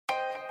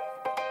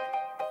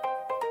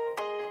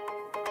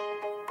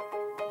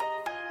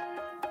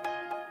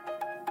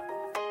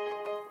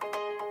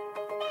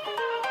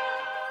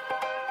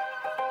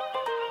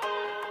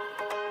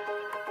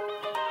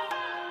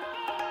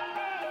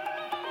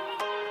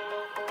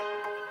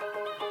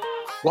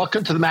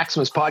Welcome to the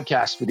Maximus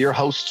podcast with your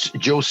hosts,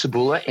 Joe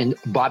Sabula and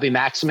Bobby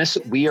Maximus.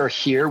 We are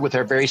here with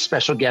our very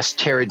special guest,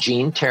 Tara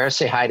Jean. Tara,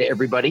 say hi to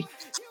everybody.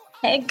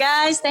 Hey,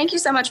 guys. Thank you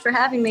so much for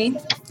having me.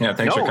 Yeah,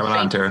 thanks for coming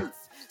on, Tara.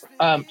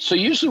 So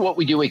usually what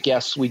we do with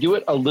guests, we do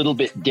it a little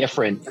bit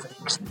different.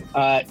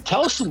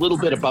 Tell us a little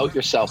bit about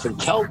yourself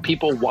and tell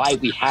people why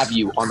we have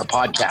you on the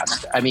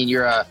podcast. I mean,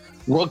 you're a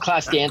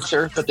world-class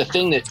dancer, but the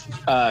thing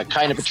that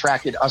kind of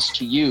attracted us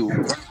to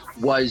you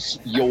was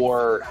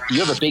you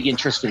have a big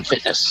interest in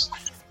fitness.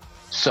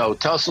 So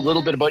tell us a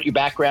little bit about your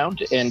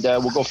background and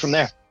we'll go from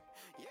there.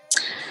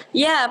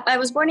 Yeah, I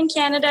was born in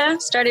Canada,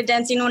 started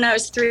dancing when I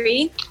was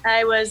 3.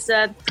 I was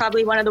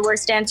probably one of the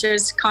worst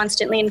dancers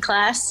constantly in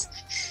class.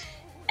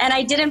 And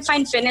I didn't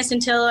find fitness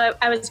until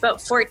I was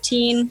about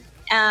 14.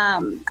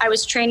 I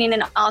was training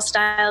in all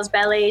styles,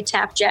 ballet,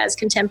 tap, jazz,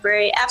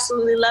 contemporary.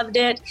 Absolutely loved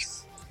it.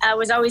 I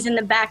was always in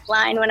the back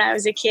line when I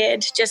was a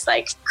kid, just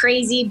like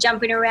crazy,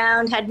 jumping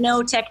around, had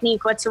no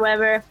technique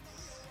whatsoever.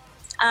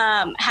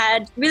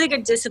 Had really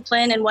good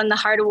discipline and won the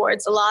Heart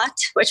Awards a lot,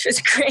 which was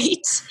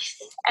great.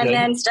 And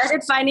then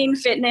started finding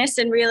fitness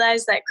and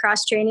realized that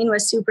cross-training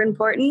was super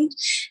important.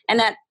 And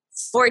at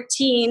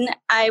 14,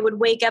 I would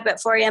wake up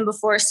at 4 a.m.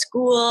 before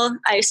school.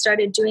 I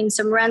started doing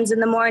some runs in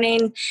the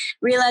morning,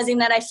 realizing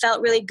that I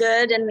felt really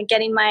good and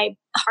getting my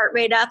heart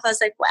rate up. I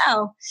was like,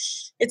 wow,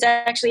 it's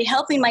actually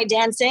helping my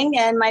dancing.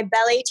 And my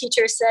ballet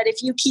teacher said,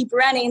 if you keep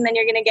running, then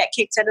you're going to get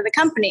kicked out of the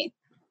company.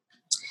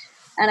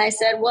 And I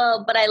said,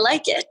 well, but I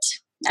like it.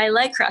 I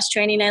like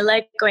cross-training. I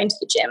like going to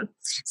the gym.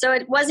 So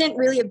it wasn't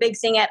really a big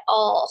thing at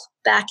all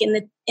back in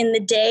the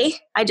day.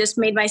 I just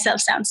made myself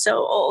sound so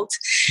old.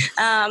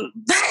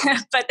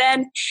 But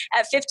then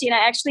at 15, I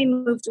actually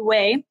moved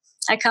away.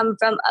 I come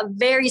from a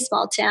very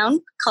small town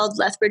called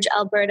Lethbridge,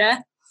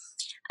 Alberta.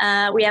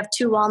 We have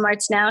 2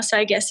 Walmarts now, so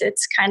I guess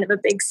it's kind of a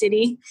big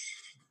city.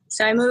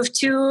 So I moved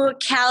to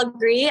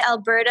Calgary,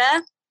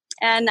 Alberta,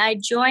 and I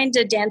joined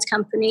a dance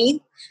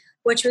company,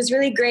 which was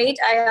really great.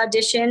 I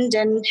auditioned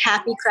and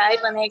happy cried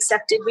when they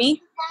accepted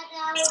me.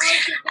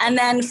 And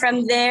then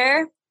from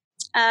there,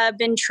 I've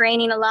been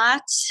training a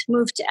lot.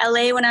 Moved to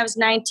LA when I was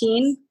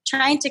 19,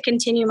 trying to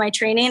continue my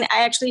training.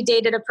 I actually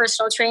dated a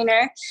personal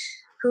trainer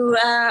who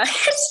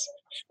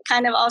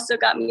kind of also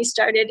got me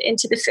started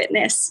into the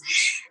fitness.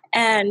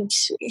 And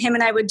him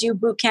and I would do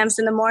boot camps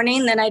in the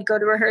morning. Then I'd go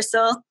to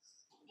rehearsal.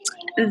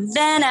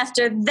 Then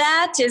after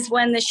that is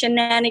when the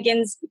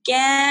shenanigans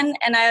began,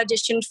 and I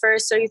auditioned for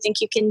So You Think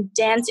You Can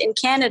Dance in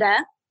Canada.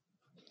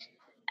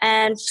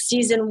 And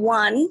season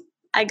 1,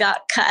 I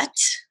got cut.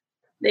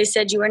 They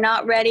said you were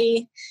not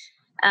ready,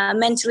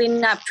 mentally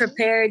not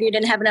prepared, you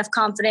didn't have enough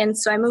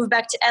confidence. So I moved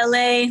back to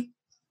LA,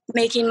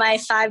 making my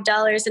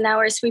 $5 an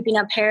hour sweeping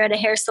up hair at a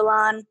hair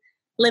salon.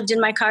 Lived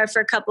in my car for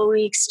a couple of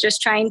weeks, just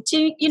trying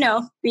to,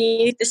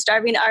 be the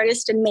starving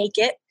artist and make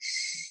it.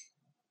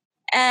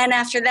 And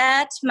after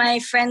that, my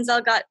friends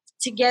all got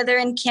together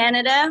in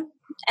Canada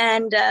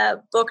and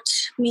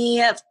booked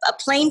me a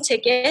plane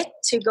ticket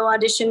to go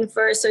audition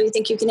for So You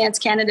Think You Can Dance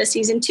Canada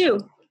Season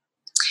 2.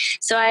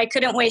 So I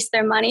couldn't waste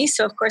their money.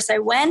 So, of course, I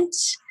went,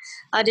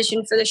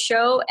 auditioned for the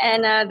show.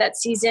 And that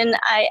season,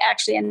 I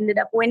actually ended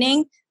up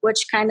winning,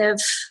 which kind of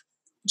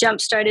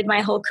jump-started my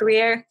whole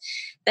career.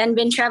 Then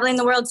been traveling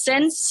the world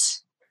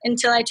since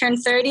until I turned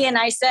 30. And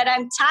I said,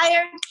 I'm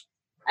tired.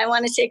 I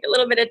want to take a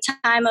little bit of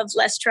time of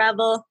less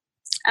travel.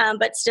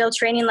 But still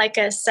training like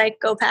a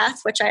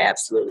psychopath, which I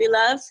absolutely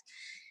love.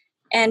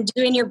 And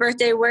doing your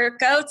birthday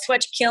workouts,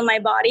 which kill my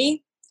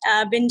body.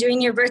 I've been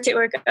doing your birthday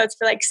workouts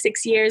for like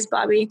 6 years,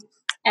 Bobby.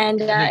 And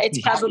it's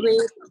probably,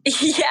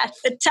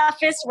 the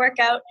toughest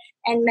workout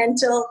and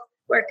mental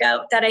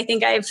workout that I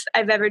think I've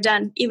ever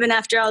done, even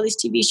after all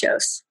these TV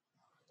shows.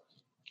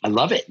 I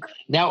love it.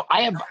 Now,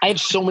 I have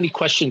so many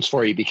questions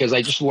for you because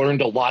I just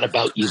learned a lot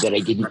about you that I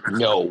didn't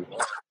know,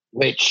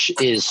 which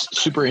is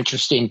super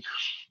interesting.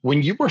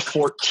 When you were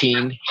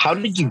 14, how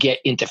did you get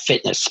into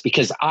fitness?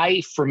 Because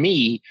I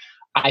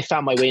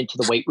found my way into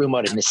the weight room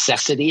out of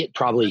necessity at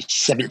probably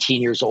 17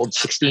 years old,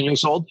 16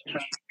 years old.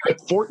 But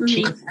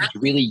 14 is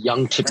really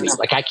young to me.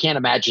 Like, I can't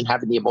imagine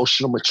having the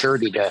emotional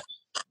maturity to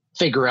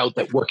figure out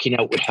that working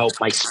out would help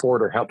my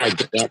sport or help my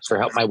dance or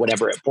help my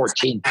whatever at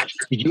 14.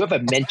 Did you have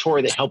a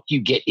mentor that helped you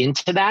get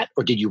into that?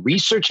 Or did you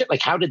research it?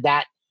 Like, how did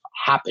that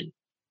happen?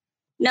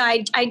 No,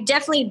 I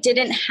definitely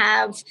didn't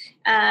have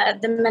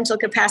the mental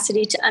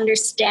capacity to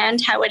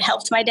understand how it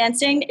helped my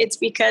dancing. It's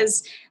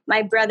because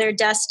my brother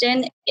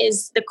Dustin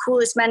is the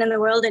coolest man in the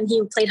world and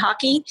he played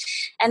hockey.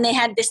 And they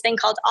had this thing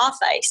called off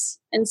ice.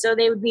 And so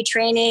they would be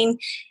training.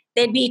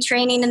 They'd be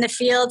training in the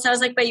field. So I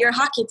was like, but you're a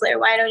hockey player.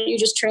 Why don't you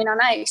just train on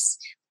ice?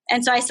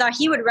 And so I saw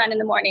he would run in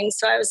the morning.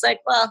 So I was like,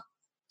 well,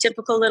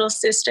 typical little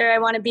sister. I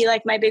want to be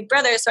like my big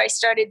brother. So I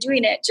started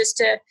doing it just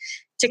to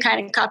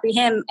kind of copy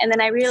him. And then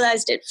I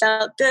realized it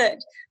felt good.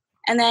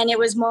 And then it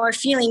was more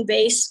feeling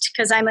based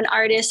because I'm an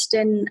artist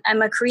and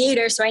I'm a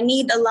creator. So I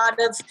need a lot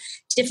of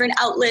different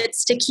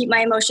outlets to keep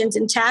my emotions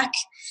intact.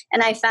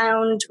 And I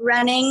found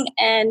running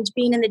and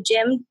being in the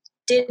gym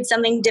did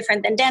something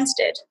different than dance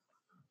did.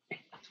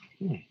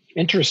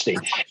 Interesting.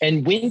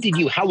 And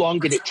how long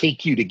did it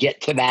take you to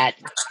get to that?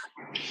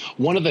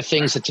 One of the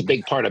things that's a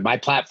big part of my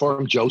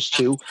platform, Joe's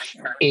too,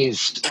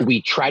 is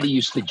we try to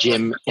use the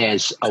gym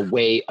as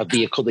a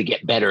vehicle to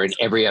get better in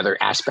every other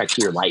aspect of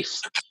your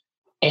life.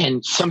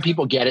 And some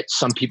people get it,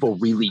 some people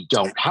really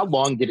don't. How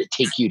long did it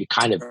take you to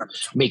kind of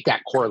make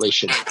that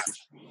correlation?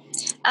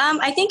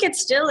 I think it's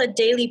still a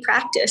daily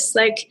practice.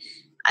 Like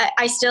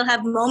I still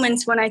have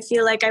moments when I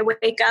feel like I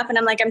wake up and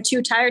I'm like, I'm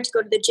too tired to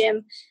go to the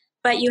gym,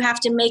 but you have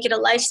to make it a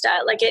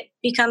lifestyle. Like it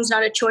becomes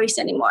not a choice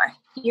anymore.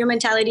 Your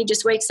mentality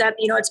just wakes up.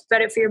 You know, it's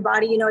better for your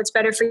body. You know, it's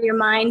better for your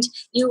mind.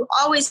 You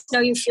always know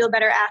you feel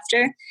better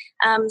after.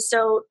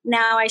 So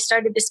now I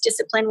started this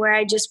discipline where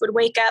I just would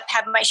wake up,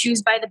 have my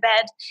shoes by the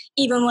bed,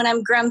 even when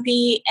I'm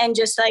grumpy and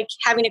just like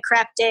having a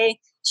crap day,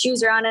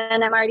 shoes are on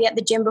and I'm already at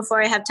the gym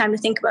before I have time to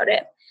think about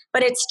it.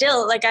 But it's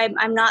still like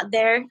I'm not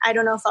there. I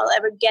don't know if I'll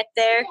ever get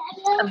there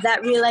of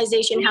that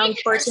realization, how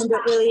important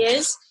it really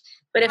is.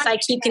 But if I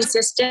keep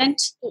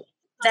consistent,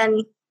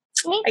 then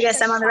I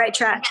guess I'm on the right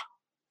track.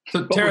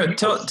 So Tara,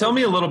 tell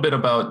me a little bit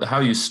about how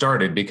you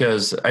started,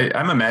 because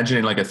I'm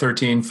imagining like a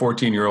 13,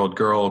 14-year-old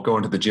girl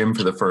going to the gym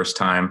for the first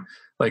time.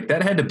 Like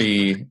that had to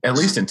be at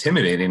least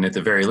intimidating at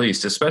the very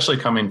least, especially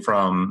coming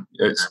from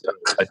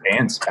a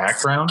dance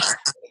background.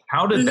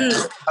 How did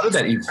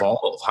that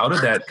evolve? How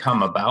did that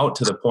come about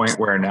to the point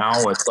where now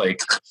it's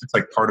like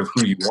part of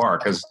who you are?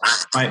 Because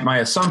my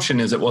assumption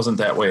is it wasn't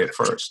that way at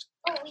first.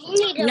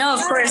 No,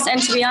 of course.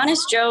 And to be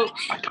honest, Joe,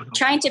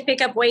 trying to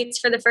pick up weights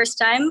for the first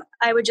time,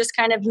 I would just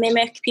kind of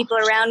mimic people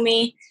around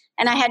me.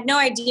 And I had no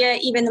idea,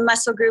 even the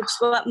muscle groups,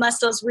 what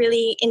muscles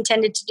really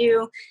intended to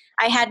do.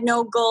 I had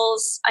no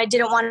goals. I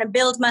didn't want to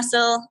build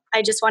muscle.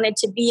 I just wanted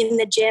to be in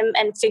the gym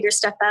and figure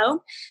stuff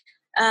out.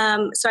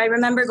 So I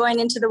remember going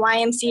into the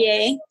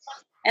YMCA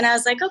and I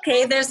was like,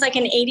 okay, there's like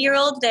an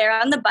 80-year-old there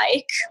on the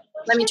bike.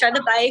 Let me try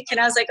the bike. And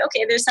I was like,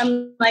 okay, there's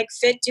some like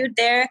fit dude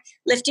there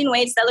lifting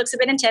weights. That looks a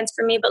bit intense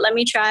for me, but let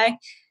me try.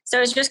 So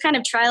it was just kind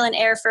of trial and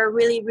error for a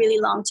really, really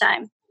long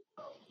time.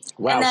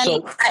 Wow.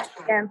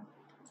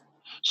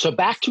 So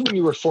back to when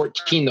you were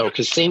 14 though,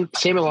 because same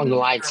along the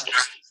lines,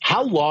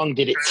 how long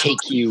did it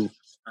take you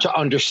to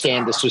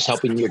understand this was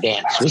helping your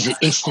dance? Was it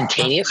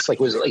instantaneous? Like,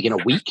 was it like in a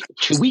week,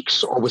 2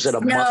 weeks, or was it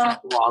a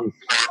month-long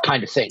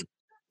kind of thing?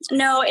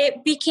 No,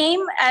 it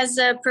became as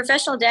a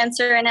professional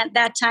dancer, and at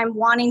that time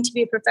wanting to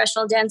be a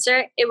professional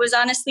dancer, it was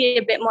honestly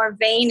a bit more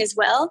vain as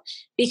well,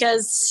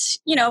 because,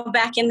 you know,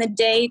 back in the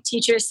day,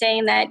 teachers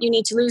saying that you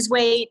need to lose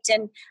weight,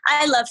 and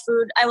I love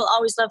food. I will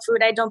always love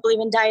food. I don't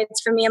believe in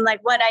diets. For me, I'm like,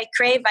 what I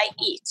crave, I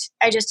eat.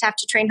 I just have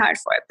to train hard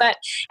for it. But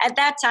at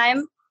that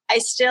time, I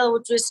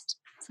still just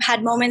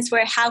had moments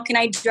where how can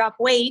I drop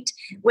weight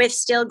with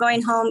still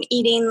going home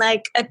eating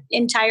like an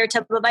entire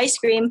tub of ice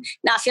cream,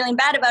 not feeling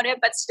bad about it,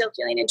 but still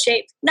feeling in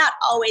shape. Not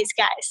always,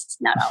 guys.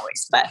 Not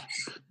always, but.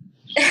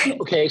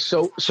 Okay,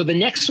 so the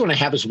next one I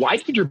have is, why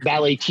did your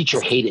ballet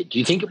teacher hate it? Do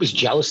you think it was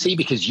jealousy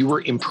because you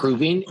were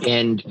improving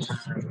and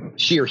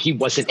she or he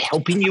wasn't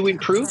helping you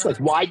improve? Like,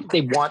 why did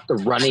they want the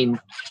running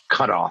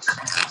cut off?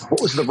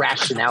 What was the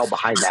rationale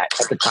behind that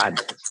at the time?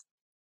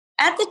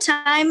 At the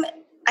time,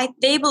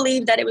 they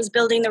believed that it was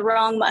building the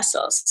wrong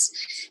muscles.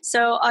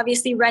 So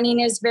obviously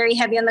running is very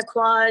heavy on the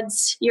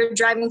quads. You're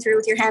driving through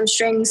with your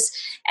hamstrings,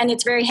 and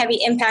it's very heavy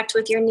impact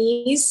with your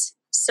knees.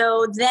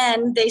 So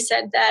then they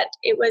said that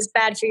it was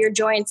bad for your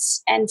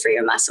joints and for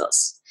your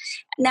muscles.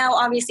 Now,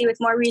 obviously, with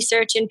more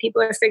research and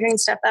people are figuring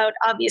stuff out,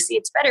 obviously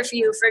it's better for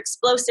you for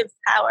explosive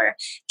power,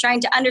 trying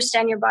to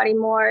understand your body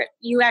more.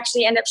 You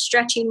actually end up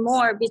stretching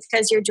more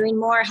because you're doing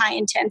more high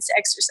intense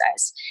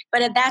exercise.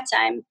 But at that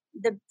time,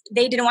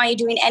 they didn't want you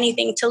doing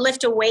anything. To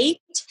lift a weight,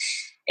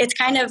 it's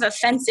kind of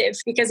offensive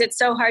because it's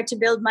so hard to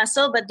build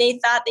muscle, but they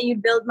thought that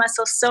you'd build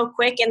muscle so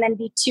quick and then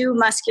be too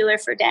muscular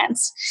for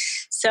dance.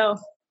 So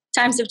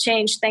times have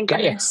changed, thank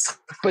goodness.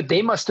 But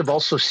they must have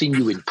also seen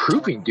you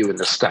improving doing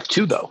this stuff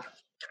too, though.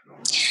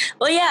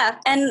 Well, yeah.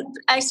 And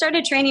I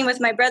started training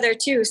with my brother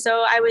too.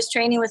 So I was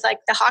training with like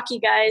the hockey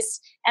guys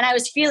and I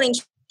was feeling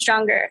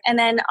stronger. And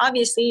then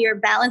obviously your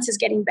balance is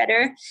getting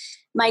better.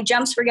 My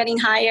jumps were getting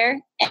higher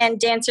and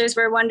dancers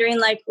were wondering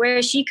like, where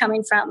is she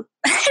coming from?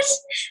 I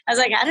was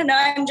like, I don't know.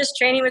 I'm just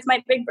training with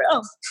my big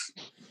bro.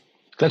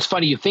 That's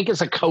funny. You think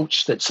as a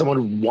coach that someone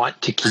would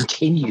want to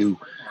continue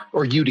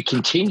or you to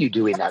continue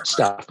doing that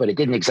stuff, but it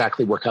didn't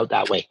exactly work out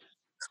that way.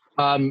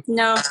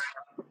 No.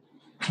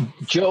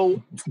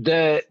 Joe,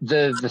 the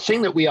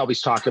thing that we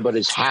always talk about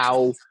is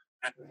how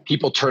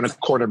people turn a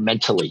corner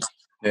mentally.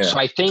 Yeah. So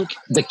I think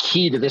the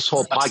key to this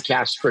whole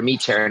podcast for me,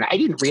 Tara, and I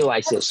didn't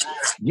realize this,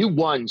 you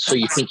won So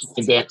You Think You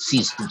Can Dance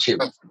season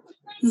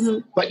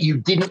 2, but you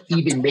didn't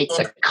even make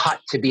the cut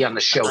to be on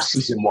the show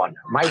season 1.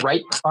 Am I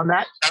right on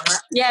that?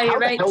 Yeah, you're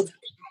right.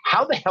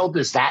 How the hell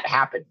does that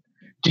happen?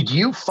 Did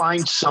you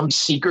find some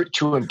secret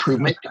to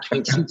improvement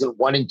between season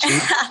 1 and 2?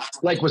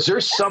 Like, was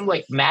there some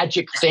like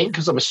magic thing?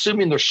 Because I'm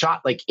assuming they're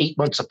shot like 8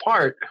 months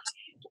apart.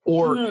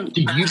 Or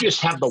did you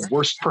just have the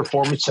worst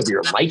performance of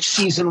your life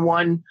season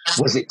 1?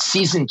 Was it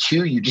season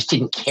 2 you just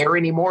didn't care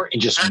anymore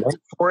and just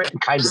went for it and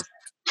kind of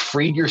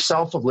freed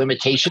yourself of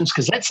limitations?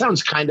 Because that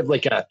sounds kind of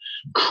like a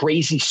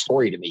crazy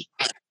story to me.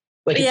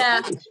 Like,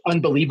 it's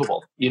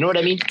unbelievable. You know what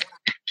I mean?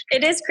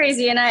 It is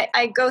crazy. And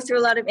I go through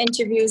a lot of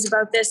interviews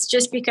about this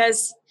just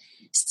because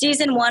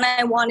season 1,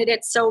 I wanted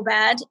it so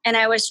bad. And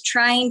I was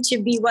trying to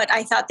be what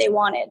I thought they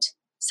wanted.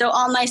 So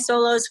all my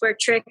solos were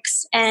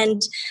tricks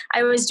and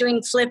I was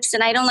doing flips,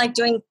 and I don't like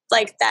doing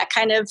like that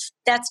kind of,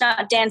 that's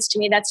not dance to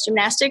me, that's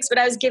gymnastics, but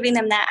I was giving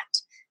them that.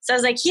 So I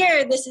was like,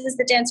 here, this is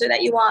the dancer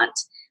that you want.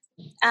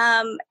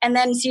 And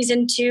then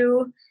season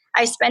 2,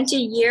 I spent a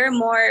year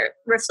more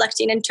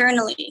reflecting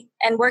internally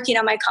and working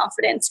on my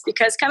confidence,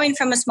 because coming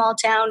from a small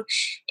town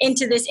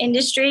into this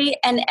industry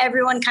and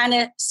everyone kind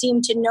of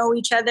seemed to know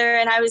each other.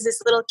 And I was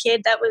this little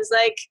kid that was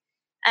like,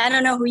 I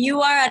don't know who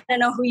you are. I don't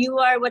know who you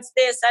are. What's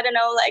this? I don't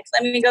know. Like,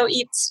 let me go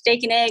eat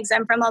steak and eggs.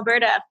 I'm from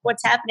Alberta.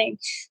 What's happening?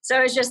 So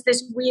it was just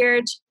this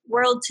weird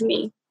world to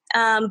me.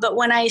 But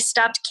when I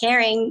stopped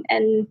caring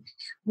and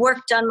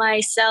worked on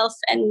myself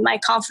and my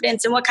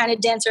confidence and what kind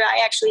of dancer I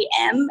actually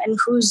am and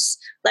who's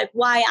like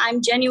why I'm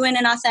genuine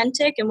and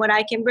authentic and what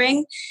I can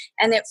bring,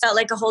 and it felt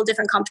like a whole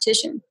different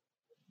competition.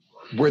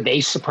 Were they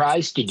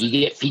surprised? Did you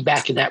get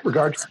feedback in that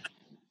regard?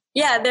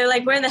 Yeah, they're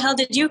like, where the hell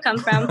did you come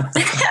from?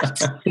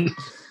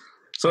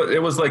 So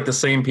it was like the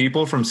same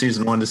people from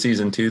season 1 to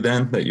season 2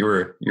 then that you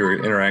were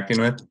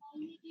interacting with?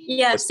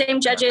 Yeah, same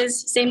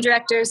judges, same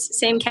directors,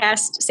 same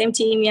cast, same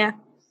team, yeah.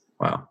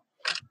 Wow.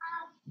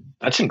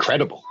 That's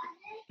incredible.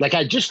 Like,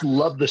 I just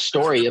love the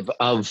story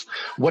of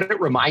what it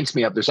reminds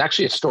me of. There's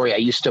actually a story. I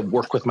used to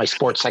work with my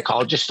sports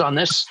psychologist on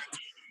this.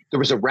 There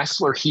was a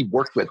wrestler he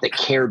worked with that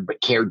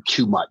cared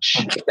too much,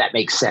 if that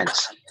makes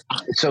sense.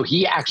 So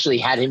he actually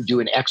had him do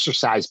an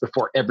exercise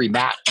before every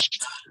match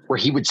where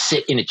he would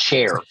sit in a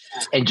chair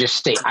and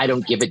just say, I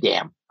don't give a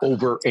damn,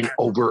 over and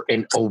over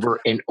and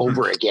over and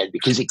over again,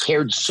 because he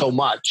cared so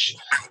much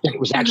that it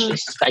was actually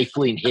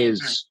stifling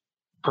his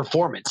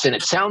performance. And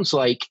it sounds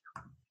like,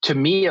 to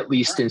me, at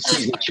least in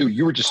season 2,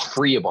 you were just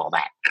free of all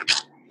that.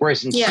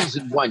 Whereas in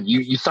season 1,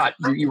 you thought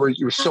you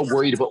were so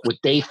worried about what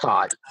they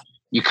thought,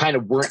 you kind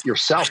of weren't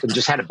yourself and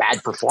just had a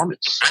bad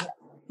performance.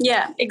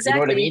 Yeah, exactly.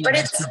 You know what I mean? But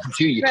in season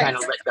 2, you kind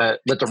of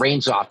let the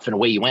reins off and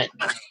away you went.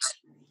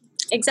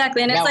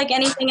 Exactly. And it's like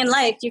anything in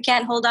life, you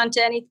can't hold on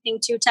to anything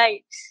too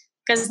tight,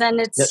 because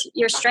then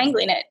you're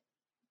strangling it.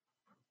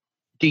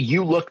 Do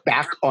you look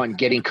back on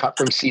getting cut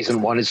from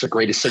season 1 as the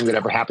greatest thing that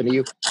ever happened to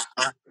you?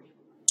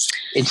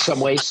 In some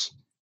ways?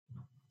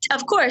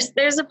 Of course,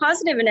 there's a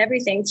positive in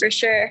everything, for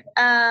sure.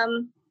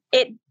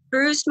 It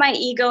bruised my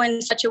ego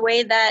in such a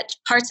way that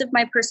parts of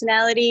my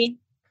personality,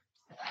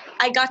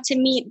 I got to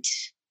meet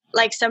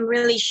like some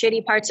really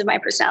shitty parts of my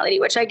personality,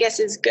 which I guess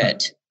is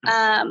good.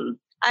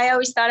 I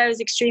always thought I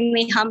was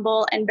extremely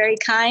humble and very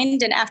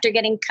kind. And after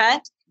getting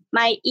cut,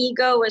 my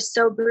ego was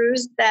so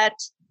bruised that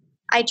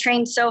I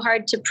trained so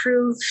hard to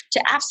prove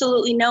to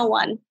absolutely no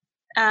one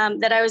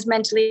that I was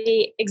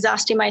mentally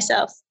exhausting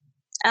myself.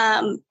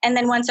 And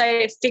then once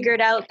I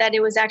figured out that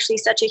it was actually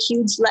such a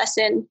huge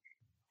lesson,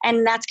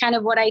 and that's kind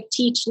of what I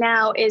teach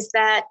now, is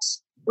that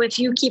if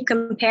you keep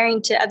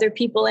comparing to other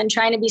people and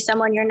trying to be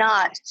someone you're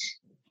not,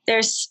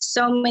 there's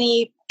so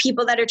many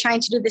people that are trying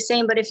to do the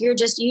same. But if you're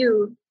just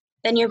you,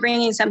 then you're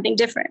bringing something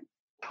different.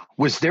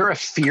 Was there a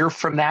fear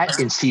from that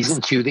in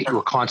season 2 that you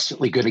were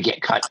constantly going to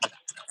get cut?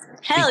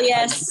 Hell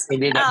yes. I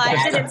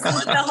didn't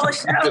sleep the whole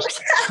show.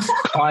 Just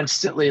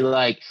constantly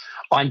like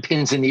on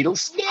pins and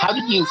needles. How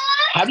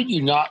did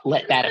you not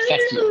let that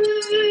affect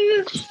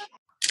you?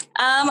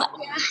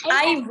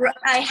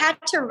 I had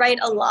to write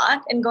a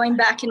lot, and going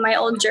back in my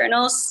old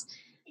journals,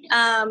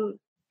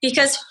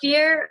 because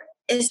fear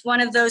is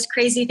one of those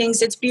crazy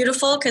things. It's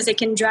beautiful because it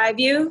can drive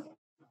you,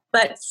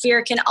 but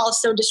fear can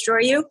also destroy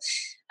you.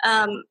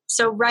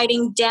 So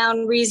writing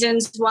down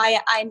reasons why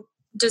I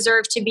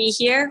deserve to be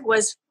here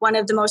was one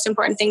of the most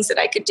important things that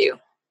I could do.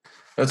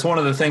 That's one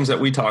of the things that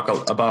we talk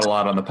about a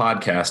lot on the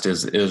podcast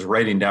is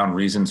writing down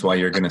reasons why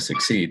you're going to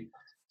succeed.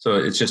 So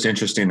it's just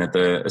interesting that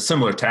a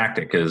similar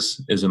tactic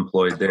is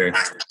employed there.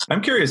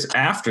 I'm curious,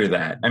 after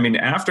that, I mean,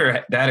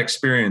 after that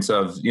experience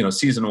of,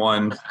 season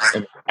 1,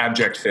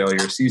 abject failure,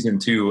 season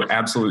 2,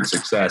 absolute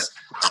success,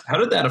 how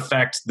did that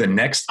affect the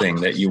next thing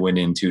that you went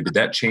into? Did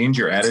that change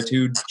your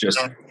attitude just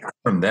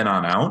from then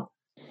on out?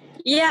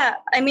 Yeah.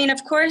 I mean,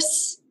 of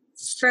course,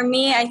 for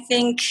me, I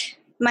think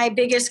my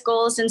biggest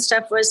goals and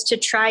stuff was to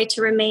try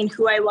to remain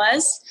who I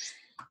was.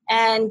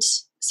 And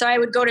so I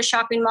would go to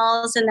shopping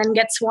malls and then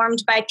get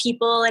swarmed by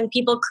people and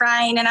people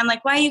crying. And I'm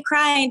like, why are you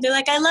crying? They're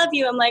like, I love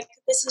you. I'm like,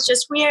 this is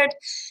just weird.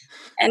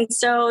 And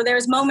so there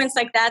was moments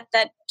like that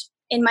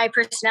in my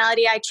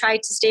personality, I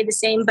tried to stay the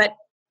same, but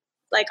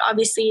like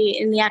obviously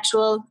in the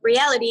actual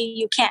reality,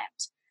 you can't,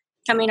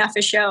 coming off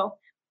a show.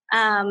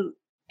 And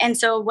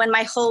so when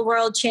my whole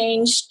world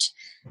changed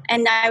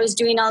and I was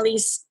doing all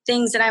these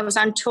things and I was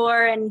on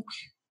tour, and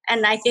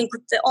I think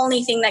the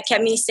only thing that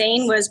kept me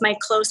sane was my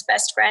close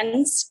best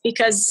friends,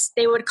 because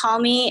they would call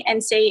me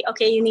and say,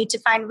 okay, you need to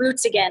find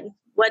roots again.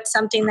 What's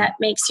something that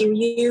makes you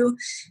you?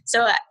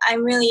 So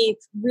I'm really,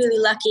 really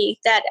lucky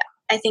that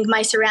I think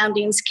my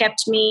surroundings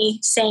kept me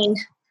sane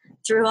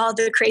through all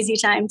the crazy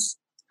times.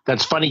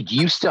 That's funny. Do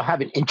you still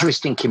have an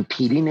interest in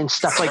competing and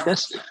stuff like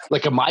this?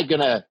 Like, am I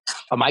gonna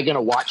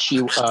watch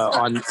you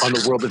on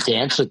the World of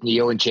Dance with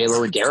Neo and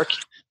JLo and Derek?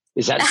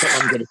 Is that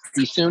something I'm going to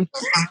see soon,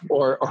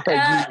 or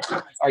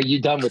are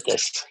you done with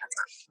this?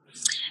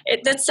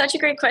 That's such a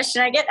great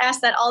question. I get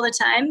asked that all the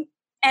time,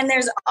 and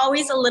there's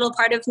always a little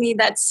part of me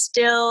that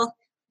still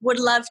would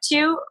love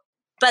to.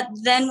 But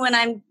then when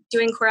I'm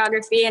doing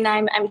choreography and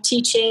I'm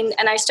teaching,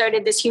 and I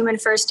started this Human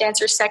First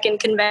Dancer Second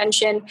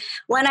convention,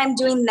 when I'm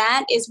doing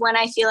that is when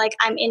I feel like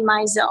I'm in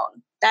my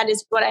zone. That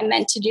is what I'm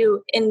meant to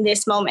do in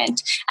this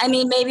moment. I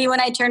mean, maybe when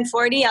I turn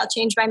 40, I'll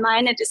change my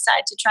mind and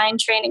decide to try and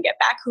train and get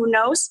back. Who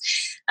knows?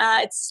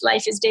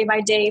 Life is day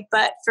by day.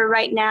 But for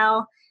right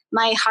now,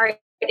 my heart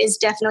is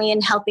definitely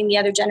in helping the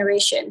other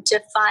generation to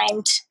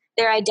find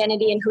their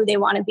identity and who they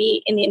want to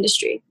be in the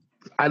industry.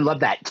 I love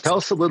that. Tell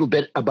us a little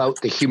bit about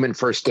the Human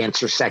First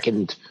Dancer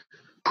Second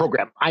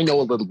program. I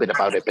know a little bit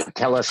about it, but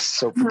tell us,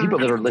 so for people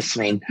that are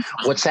listening,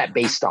 what's that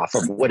based off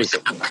of? What is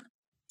it?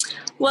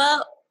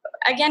 Well,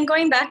 again,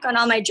 going back on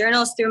all my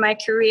journals through my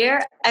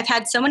career, I've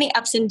had so many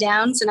ups and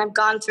downs, and I've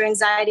gone through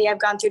anxiety, I've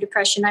gone through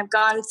depression, I've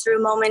gone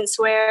through moments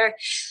where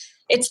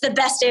it's the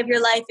best day of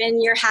your life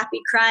and you're happy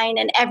crying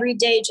and every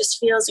day just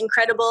feels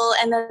incredible.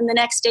 And then the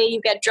next day you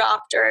get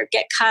dropped or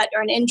get cut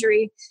or an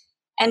injury.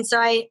 And so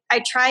I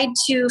tried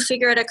to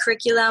figure out a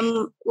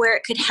curriculum where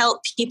it could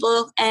help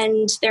people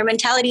and their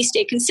mentality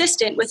stay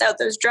consistent without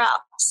those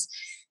drops.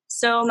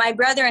 So my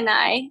brother and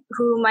I,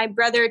 my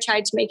brother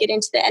tried to make it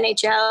into the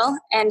NHL,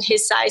 and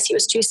his size, he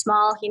was too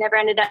small. He never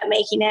ended up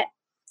making it.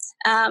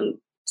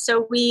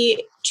 So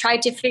we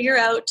tried to figure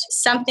out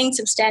something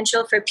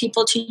substantial for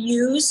people to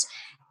use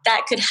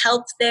that could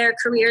help their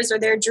careers or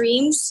their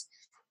dreams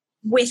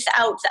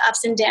without the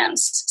ups and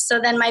downs. So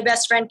then my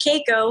best friend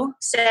Keiko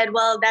said,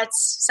 well,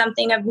 that's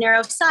something of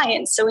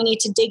neuroscience. So we need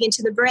to dig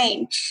into the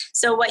brain.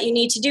 So what you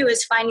need to do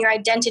is find your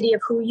identity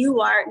of who you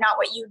are, not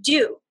what you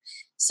do.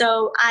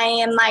 So I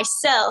am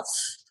myself,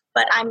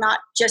 but I'm not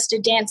just a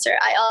dancer.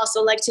 I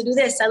also like to do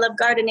this. I love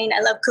gardening.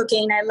 I love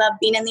cooking. I love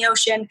being in the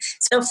ocean.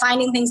 So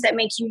finding things that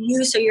make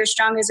you so you're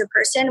strong as a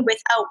person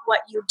without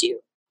what you do.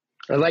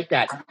 I like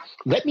that.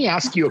 Let me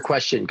ask you a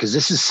question, because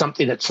this is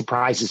something that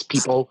surprises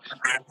people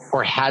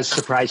or has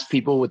surprised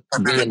people with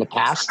me in the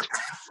past.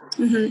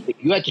 Mm-hmm.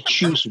 If you had to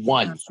choose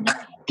one,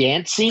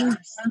 dancing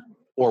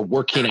or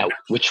working out,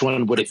 which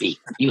one would it be?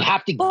 You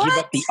have to give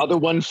up the other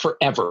one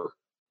forever.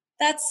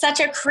 That's such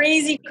a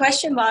crazy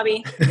question,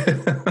 Bobby.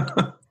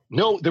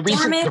 No, the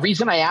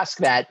reason I ask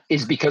that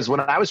is because when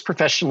I was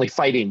professionally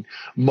fighting,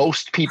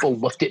 most people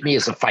looked at me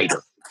as a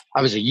fighter.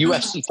 I was a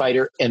UFC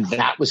fighter, and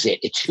that was it.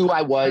 It's who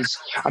I was.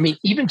 I mean,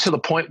 even to the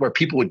point where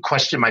people would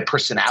question my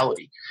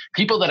personality.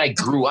 People that I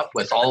grew up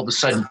with all of a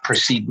sudden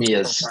perceived me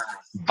as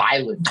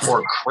violent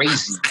or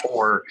crazy,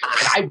 and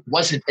I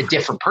wasn't a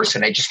different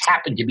person. I just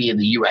happened to be in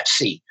the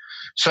UFC.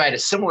 So I had a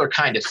similar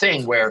kind of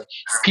thing where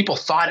people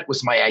thought it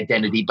was my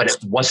identity, but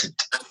it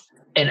wasn't.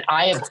 And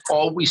I have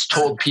always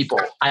told people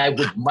I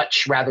would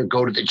much rather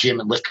go to the gym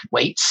and lift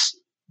weights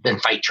than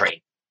fight train.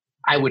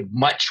 I would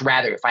much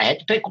rather, if I had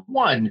to pick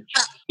one,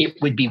 it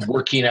would be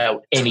working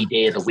out any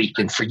day of the week.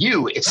 And for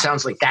you, it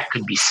sounds like that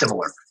could be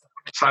similar.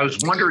 So I was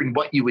wondering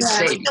what you would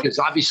say, because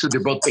obviously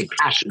they're both big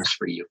passions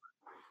for you.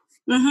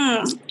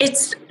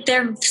 Mm-hmm.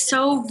 They're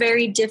so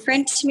very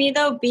different to me,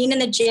 though. Being in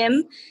the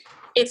gym,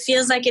 it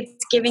feels like it's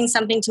giving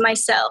something to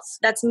myself.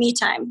 That's me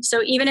time.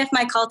 So even if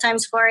my call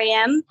time's 4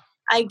 a.m.,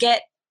 I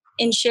get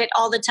in shit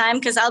all the time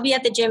because I'll be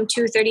at the gym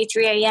 2:30,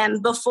 3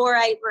 a.m. before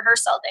I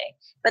rehearse all day.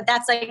 But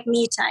that's like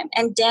me time.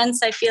 And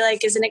dance, I feel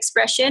like, is an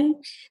expression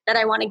that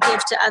I want to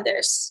give to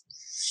others.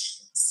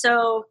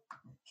 So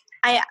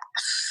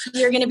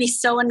you're going to be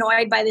so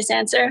annoyed by this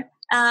answer,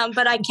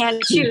 but I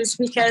can't choose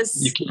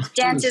because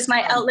dance is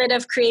my outlet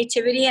of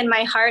creativity and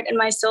my heart and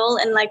my soul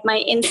and like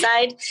my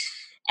inside.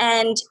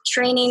 And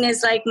training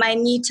is like my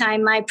me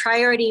time, my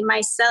priority,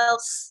 my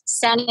self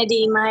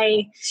sanity,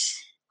 my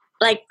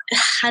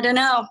I don't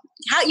know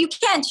how you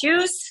can't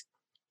choose.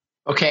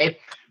 Okay.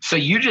 So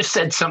you just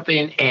said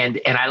something, and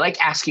I like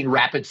asking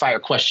rapid fire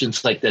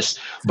questions like this,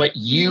 but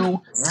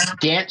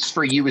dance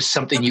for you is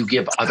something you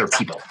give other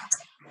people.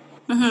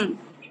 Mm-hmm.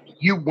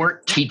 You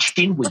weren't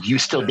teaching. Would you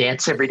still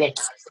dance every day?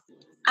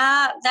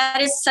 That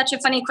is such a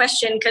funny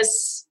question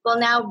because,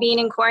 now being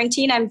in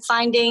quarantine, I'm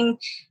finding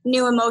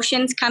new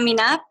emotions coming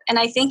up. And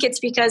I think it's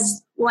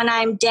because when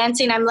I'm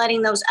dancing, I'm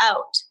letting those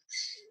out.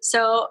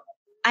 So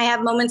I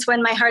have moments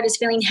when my heart is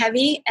feeling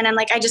heavy and I'm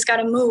like, I just got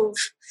to move.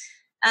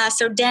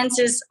 So dance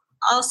is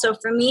also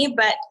for me,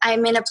 but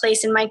I'm in a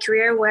place in my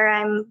career where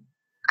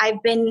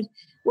I've been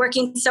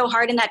working so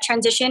hard in that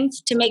transition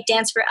to make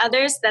dance for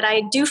others that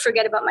I do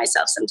forget about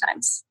myself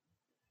sometimes.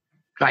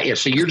 Got you.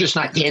 So you're just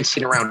not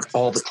dancing around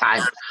all the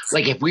time.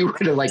 Like if we were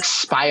to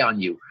spy on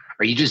you,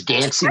 are you just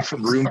dancing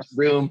from room to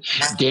room,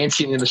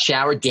 dancing in the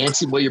shower,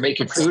 dancing while you're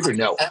making food, or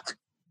no?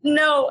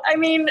 No, I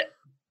mean,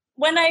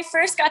 when I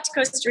first got to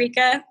Costa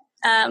Rica,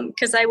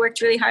 because I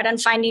worked really hard on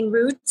finding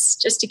roots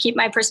just to keep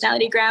my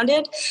personality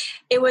grounded.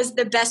 It was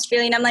the best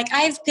feeling. I'm like,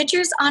 I have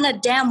pictures on a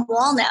damn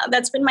wall now.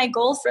 That's been my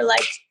goal for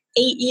like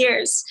 8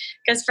 years,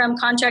 because from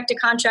contract to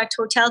contract,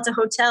 hotel to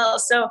hotel.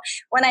 So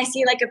when I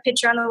see like a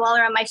picture on the wall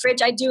or on my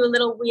fridge, I do a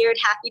little weird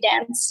happy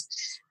dance.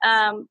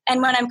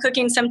 And when I'm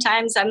cooking,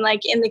 sometimes I'm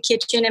like in the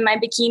kitchen in my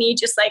bikini,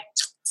 just like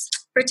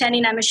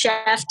pretending I'm a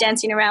chef,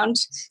 dancing around.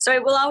 So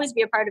it will always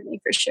be a part of me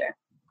for sure.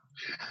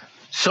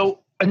 So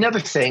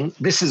another thing,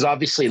 this is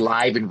obviously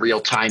live in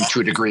real time to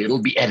a degree.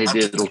 It'll be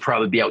edited. It'll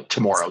probably be out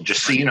tomorrow,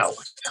 just so you know.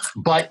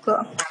 But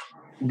cool.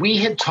 We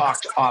had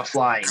talked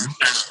offline,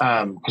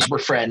 because we're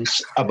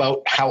friends,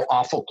 about how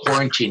awful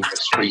quarantine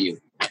was for you.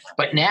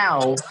 But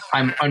now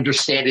I'm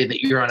understanding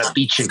that you're on a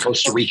beach in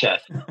Costa Rica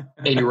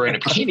and you were in a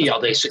bikini all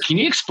day. So can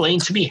you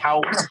explain to me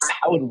how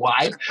and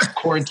why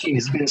quarantine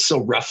has been so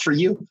rough for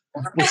you?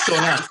 What's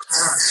going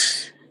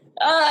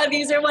on?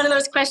 These are one of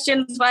those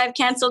questions why I've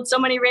canceled so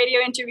many radio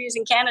interviews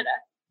in Canada.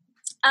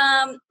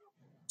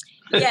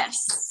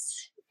 Yes.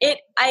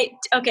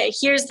 Okay,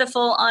 here's the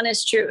full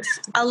honest truth.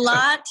 A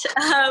lot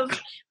of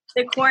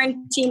the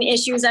quarantine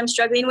issues I'm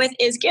struggling with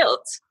is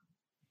guilt.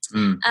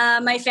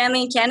 My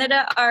family in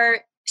Canada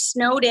are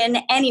snowed in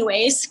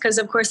anyways, because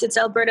of course it's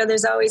Alberta,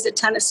 there's always a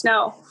ton of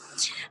snow.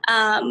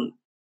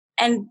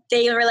 And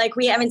they were like,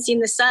 we haven't seen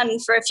the sun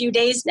for a few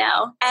days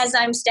now, as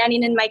I'm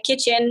standing in my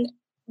kitchen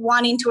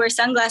wanting to wear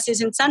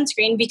sunglasses and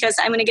sunscreen because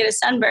I'm going to get a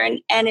sunburn,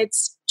 and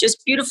it's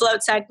just beautiful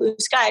outside, blue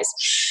skies.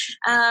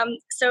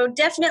 So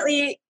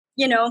definitely,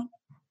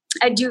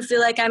 I do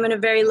feel like I'm in a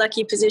very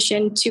lucky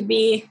position to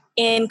be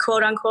in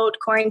quote unquote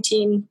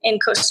quarantine in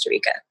Costa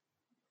Rica.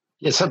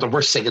 It's not the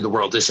worst thing in the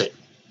world, is it?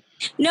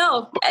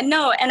 No. And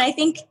I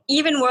think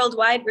even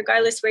worldwide,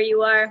 regardless where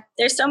you are,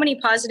 there's so many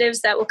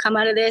positives that will come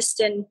out of this.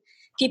 And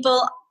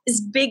people's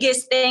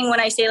biggest thing when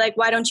I say like,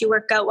 why don't you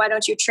work out? Why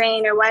don't you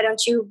train? Or why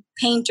don't you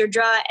paint or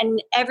draw?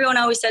 And everyone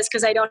always says,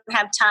 because I don't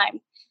have time.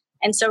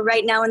 And so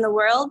right now in the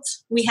world,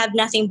 we have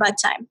nothing but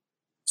time.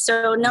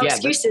 So no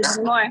excuses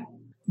anymore.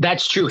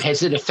 That's true.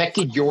 Has it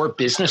affected your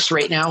business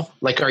right now?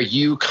 Like, are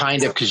you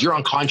kind of, because you're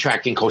on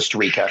contract in Costa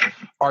Rica,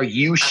 are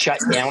you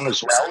shut down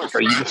as well? Like,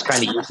 are you just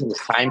kind of using this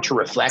time to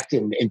reflect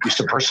and do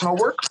some personal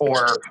work,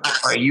 or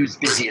are you as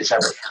busy as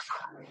ever?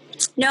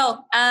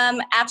 No,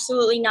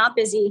 absolutely not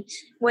busy,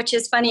 which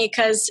is funny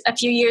because a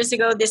few years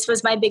ago, this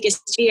was my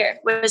biggest fear,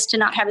 was to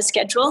not have a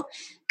schedule,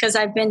 because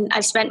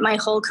I've spent my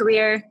whole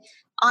career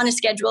on a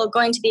schedule,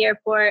 going to the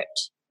airport,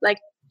 like,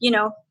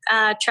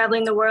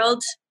 traveling the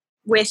world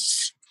with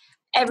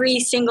every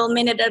single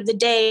minute of the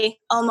day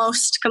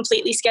almost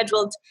completely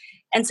scheduled.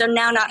 And so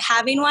now not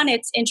having one,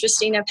 it's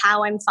interesting of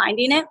how I'm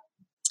finding it.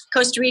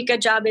 Costa Rica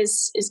job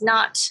is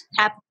not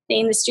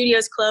happening. The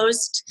studio's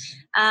closed.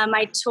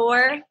 My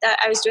tour that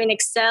I was doing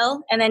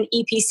Excel and then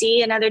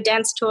EPC, another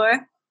dance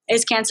tour,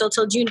 is canceled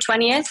till June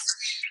 20th.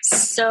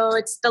 So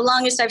it's the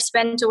longest I've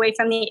spent away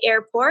from the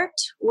airport,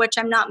 which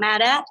I'm not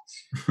mad at.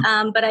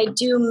 But I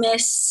do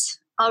miss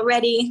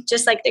already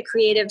just like the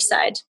creative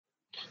side.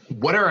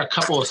 What are a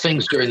couple of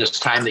things during this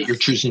time that you're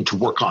choosing to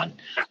work on?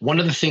 One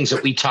of the things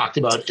that we talked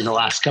about in the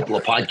last couple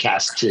of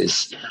podcasts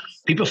is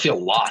people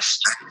feel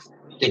lost.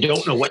 They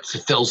don't know what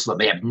fulfills them.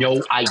 They have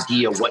no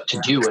idea what to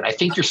do. And I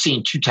think you're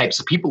seeing two types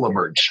of people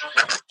emerge.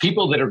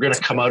 People that are going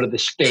to come out of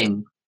this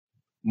thing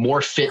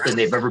more fit than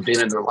they've ever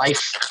been in their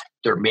life.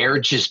 Their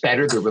marriage is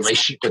better. Their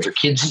relationship with their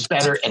kids is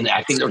better. And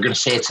I think they're going to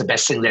say it's the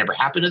best thing that ever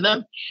happened to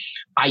them.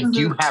 I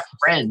do have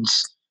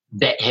friends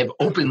that have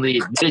openly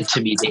admitted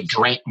to me they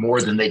drank more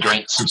than they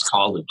drank since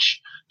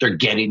college. They're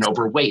getting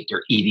overweight.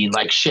 They're eating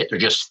like shit. They're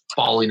just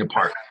falling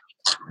apart.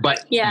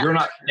 But you're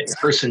not the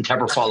person to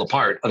ever fall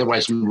apart.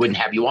 Otherwise, we wouldn't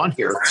have you on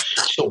here.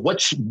 So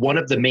what's one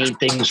of the main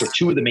things or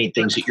two of the main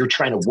things that you're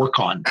trying to work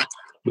on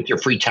with your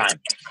free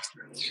time?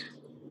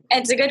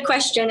 It's a good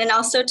question. And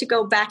also to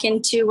go back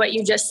into what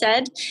you just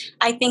said,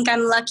 I think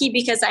I'm lucky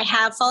because I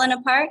have fallen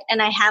apart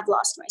and I have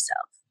lost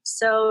myself.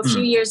 So a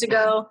few years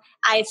ago,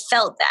 I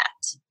felt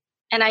that.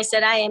 And I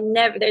said,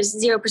 there's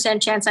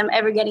 0% chance I'm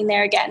ever getting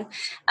there again.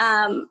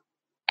 And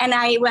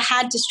I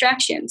had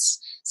distractions.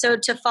 So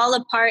to fall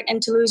apart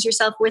and to lose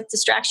yourself with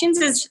distractions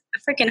is a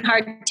freaking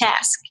hard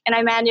task. And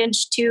I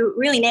managed to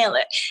really nail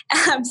it.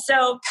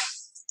 So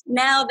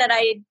now that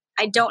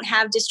I don't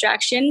have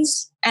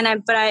distractions,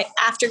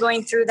 after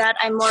going through that,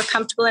 I'm more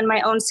comfortable in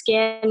my own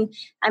skin.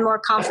 I'm more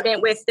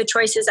confident with the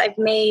choices I've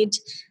made.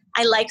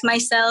 I like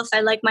myself.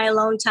 I like my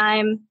alone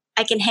time.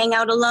 I can hang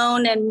out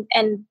alone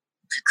and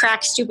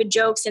crack stupid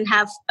jokes and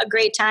have a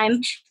great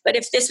time. But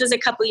if this was a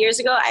couple years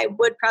ago, I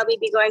would probably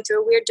be going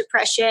through a weird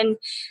depression.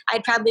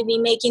 I'd probably be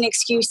making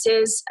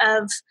excuses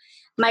of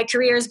my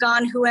career is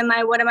gone. Who am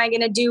I? What am I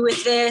going to do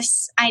with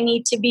this? I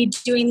need to be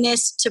doing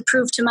this to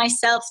prove to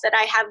myself that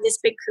I have this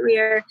big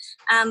career.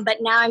 But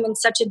now I'm in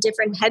such a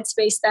different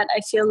headspace that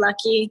I feel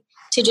lucky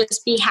to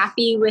just be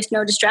happy with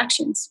no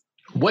distractions.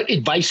 What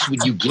advice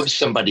would you give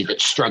somebody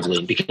that's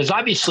struggling? Because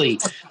obviously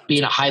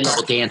being a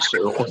high-level dancer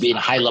or being a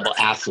high-level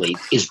athlete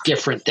is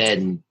different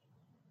than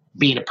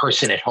being a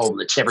person at home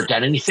that's never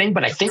done anything,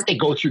 but I think they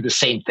go through the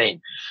same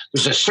thing.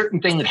 There's a certain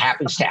thing that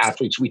happens to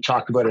athletes. We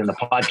talked about it in the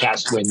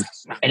podcast when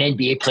an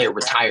NBA player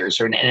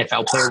retires or an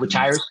NFL player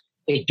retires.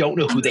 They don't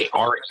know who they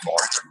are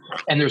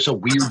anymore. And there's a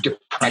weird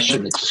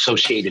depression that's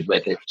associated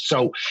with it.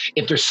 So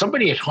if there's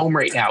somebody at home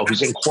right now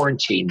who's in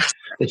quarantine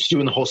that's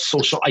doing the whole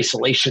social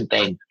isolation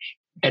thing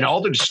and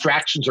all the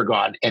distractions are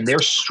gone and they're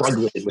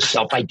struggling with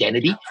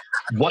self-identity,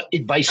 what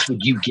advice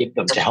would you give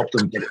them to help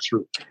them get it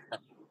through?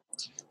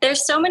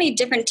 There's so many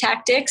different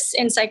tactics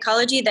in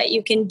psychology that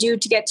you can do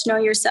to get to know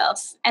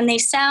yourself. And they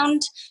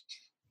sound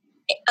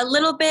a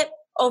little bit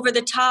over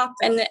the top,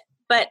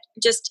 but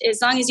just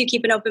as long as you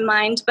keep an open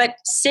mind. But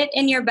sit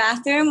in your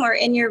bathroom or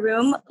in your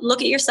room, look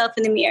at yourself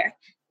in the mirror.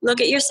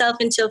 Look at yourself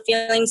until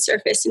feelings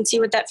surface and see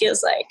what that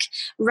feels like.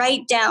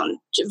 Write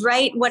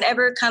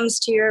whatever comes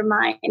to your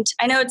mind.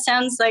 I know it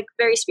sounds like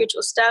very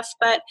spiritual stuff,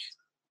 but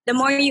the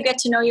more you get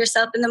to know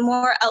yourself and the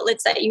more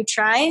outlets that you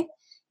try,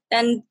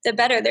 then the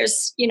better.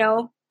 There's,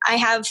 I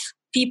have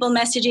people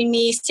messaging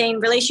me saying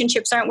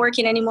relationships aren't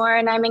working anymore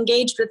and I'm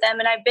engaged with them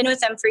and I've been with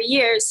them for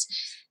years,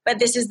 but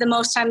this is the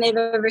most time they've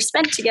ever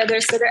spent together.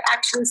 So they're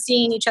actually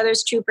seeing each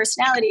other's true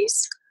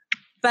personalities.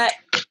 But,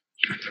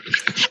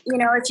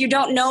 if you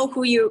don't know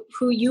who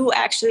you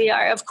actually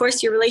are, of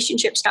course your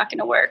relationship's not going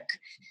to work.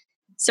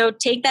 So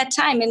take that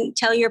time and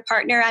tell your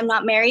partner, I'm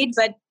not married,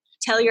 but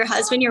tell your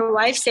husband, your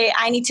wife, say,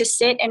 I need to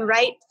sit and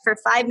write for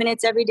 5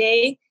 minutes every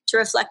day to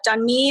reflect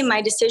on me,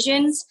 my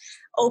decisions.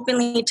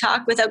 Openly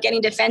talk without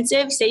getting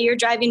defensive. Say, you're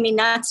driving me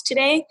nuts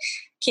today.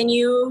 Can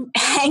you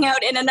hang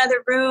out in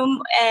another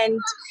room and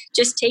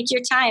just take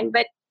your time?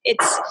 But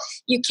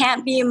you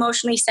can't be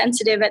emotionally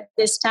sensitive at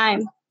this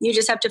time. You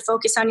just have to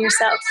focus on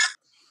yourself.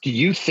 Do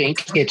you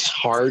think it's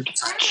hard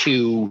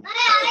to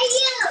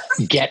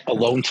get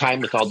alone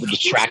time with all the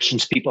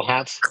distractions people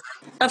have?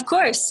 Of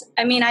course.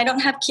 I mean, I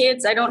don't have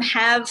kids. I don't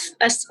have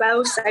a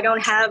spouse. I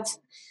don't have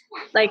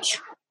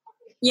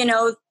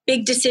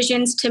big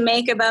decisions to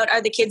make about,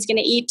 are the kids going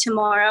to eat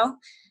tomorrow?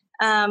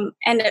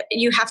 And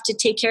you have to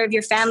take care of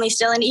your family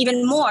still and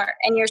even more.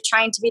 And you're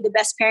trying to be the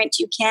best parent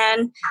you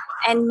can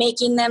and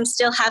making them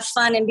still have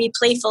fun and be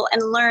playful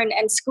and learn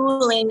and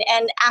schooling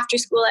and after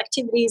school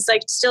activities,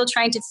 still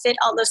trying to fit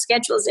all those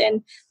schedules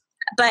in.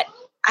 But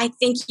I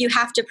think you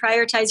have to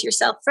prioritize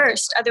yourself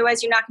first.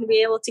 Otherwise, you're not going to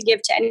be able to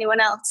give to anyone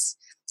else.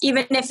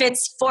 Even if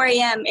it's 4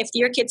 a.m., if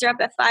your kids are up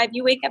at 5,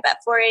 you wake up at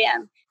 4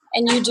 a.m.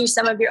 and you do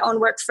some of your own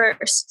work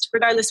first,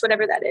 regardless,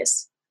 whatever that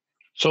is.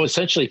 So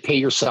essentially pay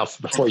yourself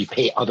before you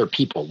pay other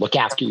people. Look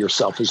after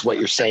yourself is what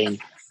you're saying.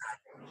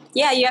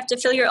 Yeah, you have to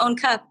fill your own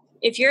cup.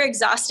 If you're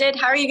exhausted,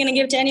 how are you going to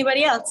give to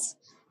anybody else?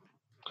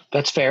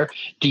 That's fair.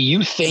 Do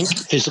you think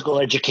physical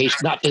education,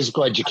 not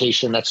physical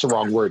education, that's the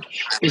wrong word,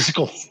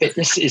 physical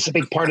fitness is a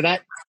big part of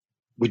that?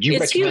 Would you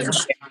recommend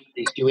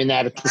everybody's doing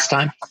that at this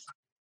time?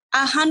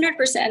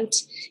 100%.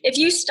 If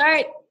you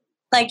start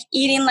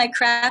eating like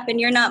crap and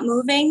you're not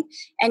moving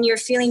and you're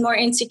feeling more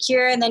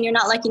insecure and then you're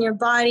not liking your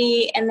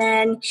body and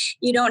then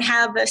you don't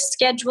have a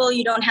schedule,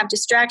 you don't have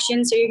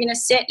distractions, so you're going to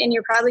sit and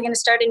you're probably going to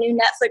start a new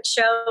Netflix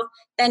show,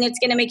 then it's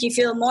going to make you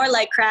feel more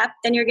like crap.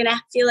 Then you're going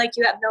to feel like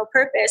you have no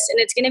purpose and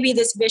it's going to be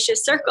this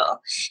vicious circle.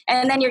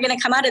 And then you're going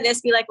to come out of this,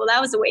 be like, well, that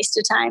was a waste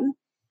of time.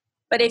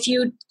 But if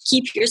you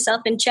keep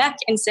yourself in check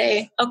and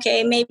say,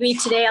 okay, maybe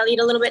today I'll eat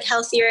a little bit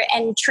healthier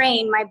and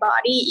train my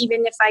body,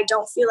 even if I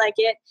don't feel like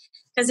it,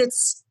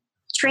 because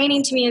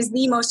training to me is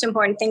the most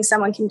important thing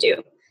someone can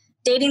do.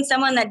 Dating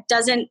someone that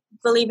doesn't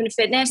believe in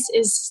fitness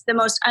is the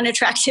most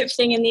unattractive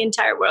thing in the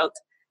entire world.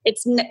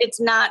 It's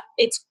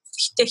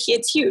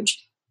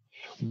huge.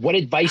 What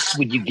advice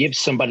would you give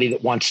somebody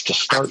that wants to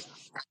start?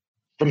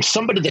 From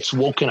somebody that's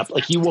woken up,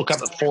 like you woke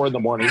up at 4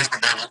 a.m,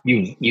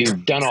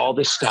 you've done all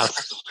this stuff.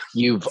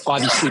 You've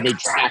obviously made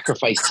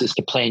sacrifices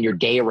to plan your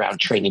day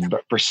around training,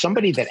 but for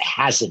somebody that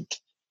hasn't,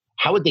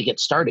 how would they get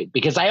started?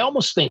 Because I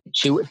almost think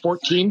too, at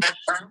 14,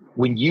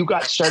 when you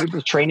got started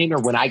with training or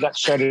when I got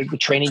started with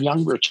training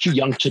young, we were too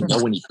young to know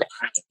anything.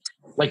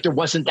 Like there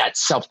wasn't that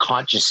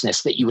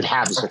self-consciousness that you would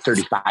have as a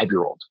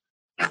 35-year-old.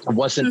 There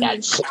wasn't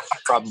that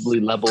probably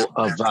level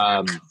of,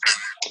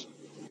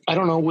 I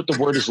don't know what the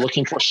word is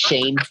looking for,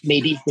 shame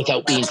maybe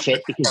without being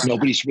fit, because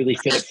nobody's really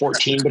fit at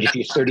 14. But if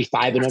you're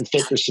 35 and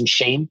unfit, there's some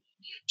shame.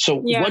 So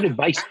what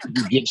advice would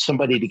you give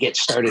somebody to get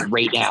started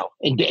right now?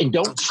 And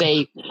don't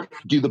say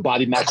do the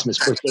Bobby Maximus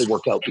birthday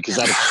workout, because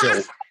that'll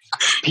kill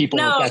people.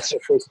 No, if that's their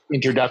first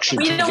introduction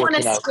to working out. We don't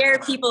want to scare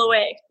people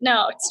away.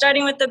 No,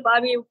 starting with the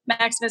Bobby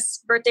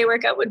Maximus birthday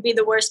workout would be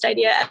the worst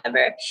idea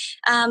ever.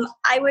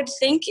 I would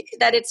think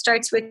that it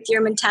starts with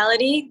your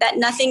mentality that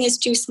nothing is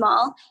too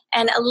small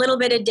and a little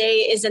bit a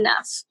day is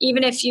enough.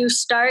 Even if you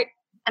start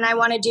and I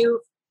want to do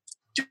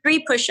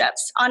 3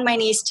 push-ups on my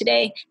knees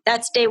today,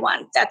 that's day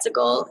 1. That's a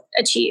goal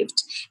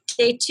achieved.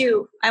 Day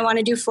 2, I want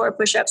to do 4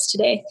 push-ups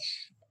today.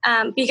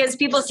 Because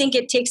people think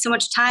it takes so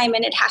much time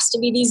and it has to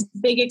be these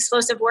big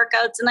explosive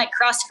workouts and like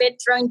CrossFit,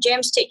 throwing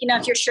gyms, taking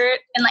off your shirt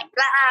and like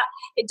blah.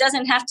 It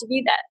doesn't have to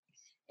be that.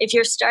 If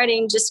you're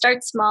starting, just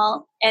start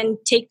small and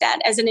take that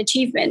as an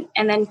achievement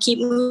and then keep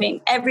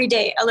moving every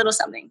day, a little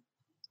something.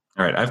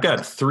 All right. I've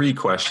got 3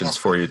 questions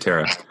for you,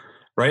 Tara.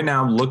 Right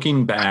now,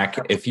 looking back,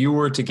 if you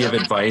were to give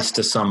advice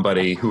to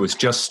somebody who was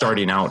just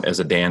starting out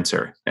as a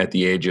dancer at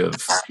the age of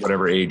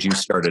whatever age you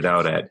started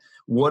out at,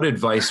 what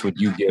advice would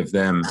you give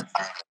them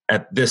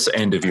at this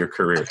end of your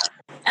career?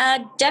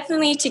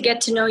 Definitely to get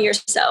to know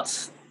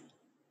yourself.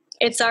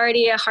 It's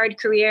already a hard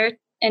career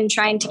and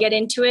trying to get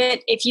into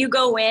it. If you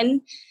go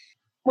in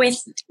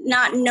with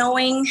not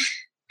knowing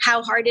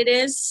how hard it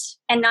is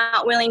and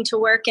not willing to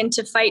work and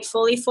to fight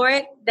fully for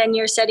it, then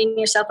you're setting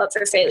yourself up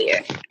for failure,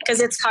 because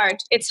it's hard.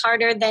 It's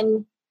harder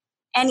than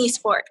any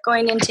sport,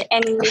 going into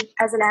any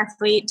as an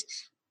athlete,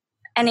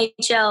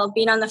 NHL,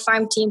 being on the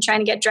farm team, trying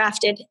to get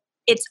drafted.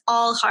 It's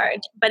all hard,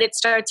 but it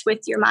starts with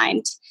your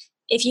mind.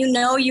 If you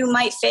know you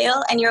might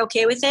fail and you're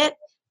okay with it,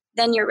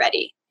 then you're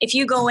ready. If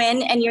you go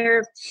in and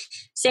you're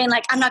saying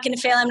like, I'm not going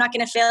to fail,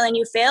 and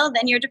you fail,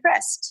 then you're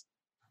depressed.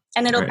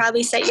 And it'll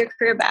probably set your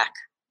career back.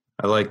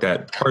 I like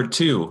that. Part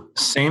 2,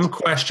 same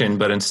question,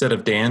 but instead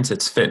of dance,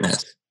 it's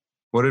fitness.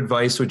 What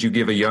advice would you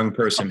give a young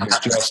person who's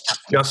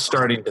just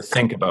starting to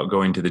think about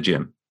going to the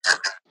gym?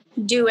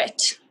 Do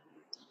it.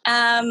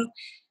 I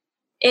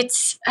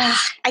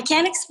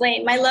can't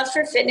explain. My love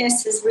for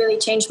fitness has really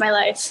changed my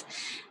life.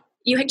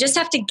 You just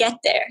have to get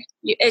there.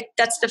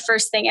 That's the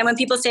first thing. And when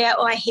people say,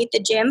 oh, I hate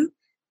the gym.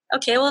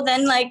 Okay, well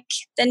then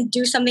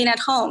do something at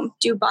home,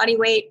 do body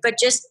weight, but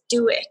just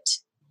do it.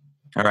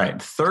 All right.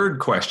 3rd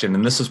question,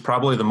 and this is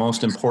probably the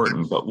most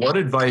important, but what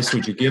advice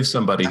would you give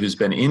somebody who's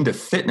been into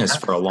fitness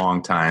for a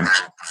long time,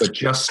 but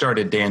just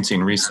started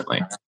dancing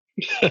recently?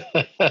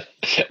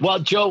 Well,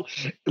 Joe,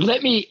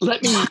 let me.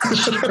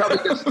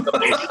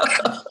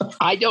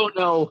 I don't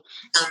know.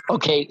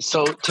 Okay,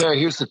 so Tara,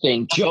 here's the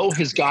thing. Joe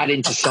has got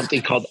into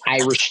something called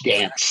Irish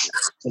dance.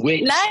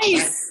 Which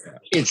nice.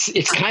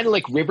 It's kind of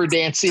like river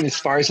dancing, as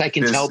far as I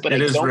can tell. But I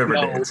don't know.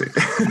 Dancing.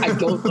 I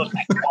don't know if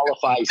that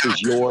qualifies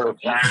as your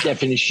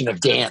definition of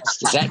dance.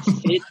 Does that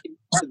fit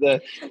into the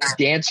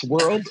dance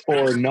world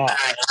or not?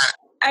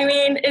 I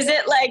mean, is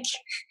it like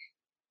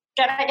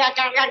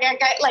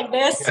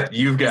this? Yeah,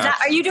 you've got.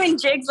 Are you doing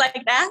jigs like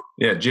that?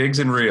 Yeah, jigs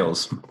and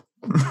reels.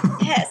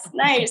 Yes,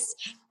 nice.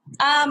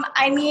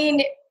 I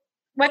mean,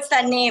 what's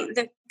that name?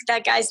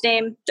 That guy's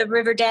name, the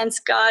river dance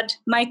god,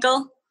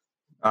 Michael.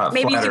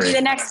 Maybe Flattery. you could be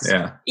the next.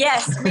 Yeah.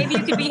 Yes, maybe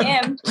you could be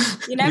him.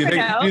 You never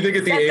know. Do you think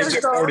at the age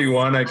of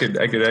 41, I could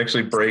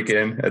actually break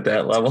in at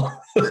that level?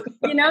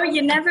 You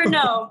never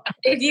know.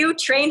 If you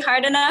train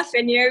hard enough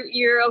and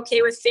you're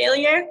okay with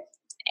failure,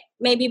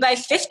 maybe by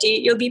 50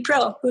 you'll be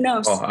pro. Who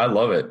knows? Oh, I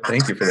love it.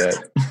 Thank you for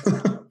that.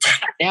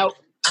 Now,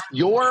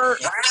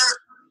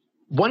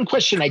 one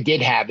question I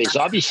did have is,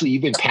 obviously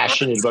you've been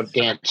passionate about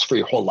dance for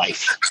your whole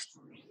life.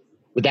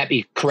 Would that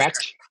be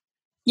correct?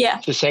 Yeah.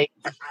 To say,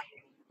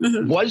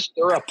 was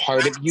there a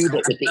part of you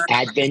that with the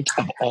advent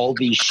of all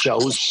these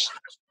shows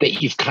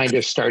that you've kind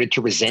of started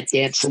to resent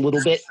dance a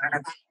little bit?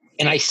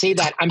 And I say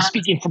that, I'm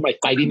speaking from my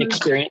fighting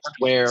experience,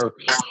 where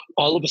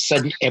all of a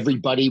sudden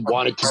everybody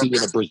wanted to be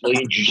in a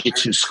Brazilian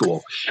jiu-jitsu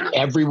school.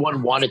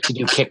 Everyone wanted to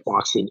do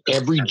kickboxing.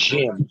 Every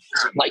gym,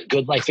 like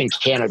Good Life in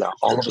Canada,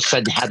 all of a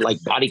sudden had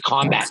like body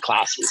combat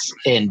classes.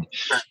 And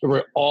there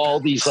were all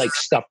these like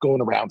stuff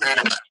going around.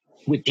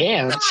 With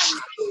dance,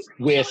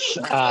 with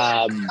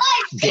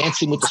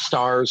Dancing with the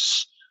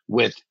Stars,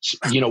 with,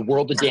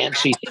 World of Dance,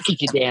 So You Think You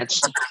Can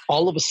Dance,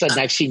 all of a sudden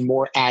I've seen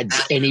more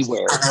ads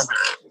anywhere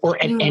or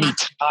at any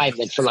time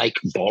than for like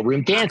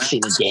ballroom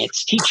dancing and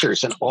dance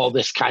teachers and all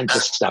this kinds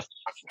of stuff.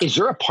 Is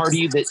there a part of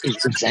you that is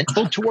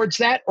resentful towards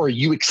that, or are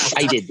you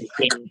excited that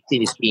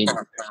dancing is being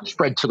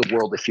spread to the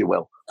world, if you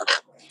will?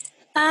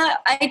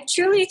 I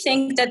truly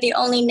think that the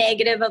only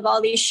negative of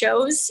all these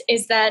shows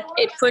is that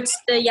it puts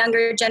the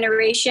younger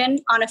generation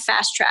on a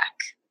fast track.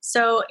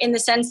 So in the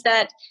sense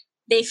that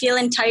they feel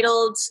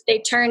entitled, they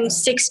turn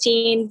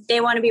 16,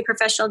 they want to be a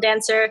professional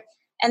dancer,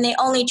 and they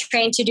only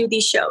train to do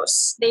these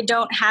shows. They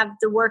don't have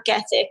the work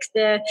ethic,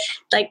 the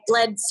like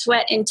blood,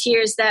 sweat, and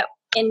tears that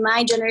in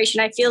my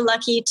generation, I feel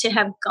lucky to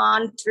have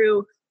gone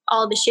through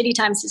all the shitty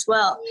times as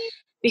well,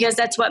 because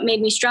that's what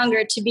made me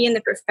stronger to be in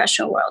the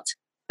professional world.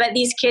 But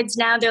these kids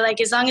now, they're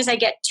like, as long as I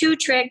get 2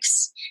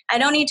 tricks, I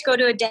don't need to go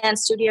to a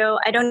dance studio.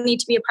 I don't need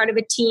to be a part of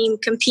a team,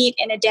 compete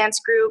in a dance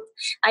group.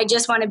 I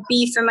just want to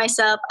be for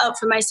myself, out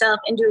for myself,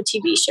 and do a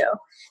TV show.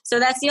 So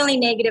that's the only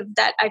negative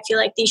that I feel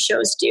like these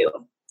shows do.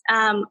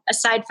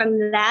 Aside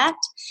from that,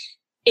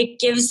 it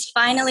gives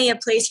finally a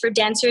place for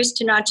dancers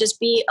to not just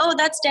be, oh,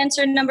 that's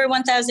dancer number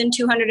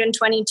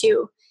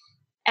 1,222.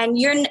 And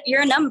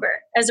you're a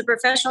number. As a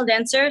professional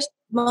dancer,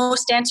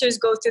 most dancers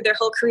go through their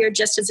whole career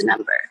just as a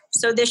number.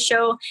 So this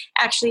show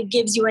actually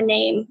gives you a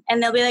name,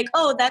 and they'll be like,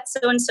 oh, that's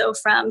so-and-so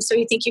from So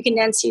You Think You Can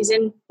Dance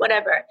season,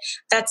 whatever.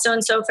 That's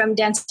so-and-so from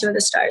Dancing with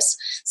the Stars.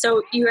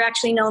 So you're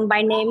actually known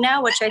by name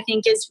now, which I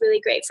think is really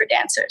great for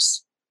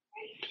dancers.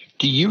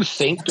 Do you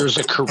think there's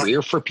a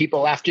career for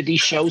people after these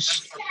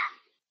shows?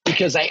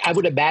 Because I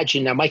would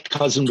imagine, now my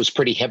cousin was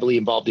pretty heavily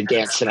involved in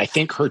dance, and I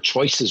think her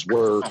choices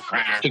were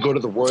to go to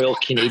the Royal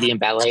Canadian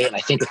Ballet, and I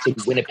think it's in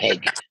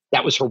Winnipeg.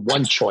 That was her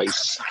one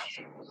choice.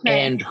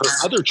 And her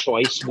other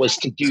choice was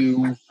to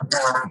do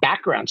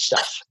background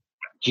stuff.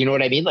 Do you know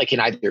what I mean? Like in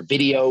either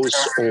videos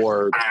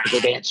or go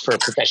dance for a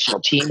professional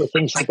team or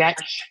things like that.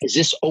 Has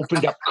this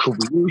opened up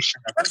careers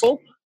for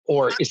people,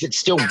 or is it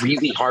still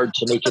really hard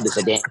to make it as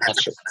a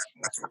dancer?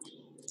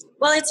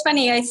 Well, it's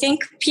funny. I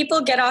think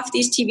people get off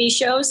these TV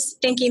shows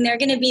thinking they're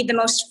going to be the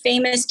most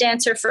famous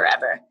dancer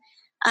forever.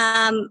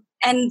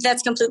 And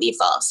that's completely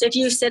false. If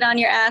you sit on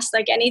your ass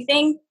like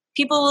anything,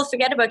 people will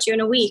forget about you in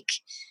a week.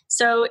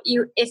 So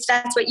if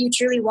that's what you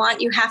truly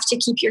want, you have to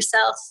keep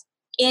yourself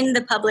in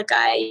the public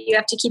eye. You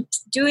have to keep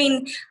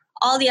doing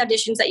all the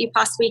auditions that you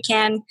possibly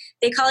can.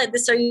 They call it the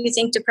So You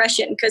Think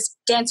depression, because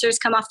dancers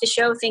come off the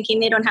show thinking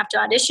they don't have to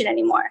audition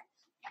anymore.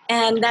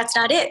 And that's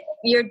not it.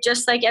 You're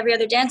just like every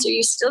other dancer.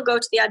 You still go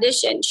to the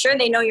audition. Sure,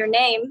 they know your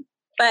name,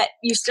 but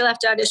you still have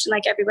to audition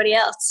like everybody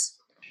else.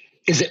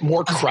 Is it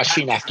more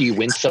crushing after you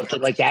win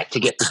something like that to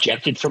get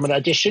rejected from an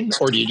audition,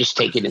 or do you just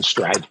take it in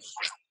stride?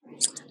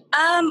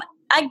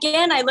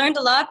 Again, I learned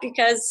a lot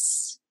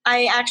because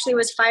I actually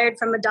was fired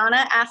from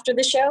Madonna after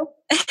the show.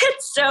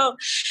 So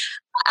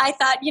I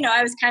thought,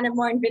 I was kind of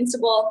more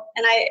invincible,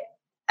 and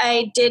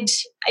I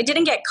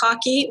didn't get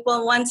cocky.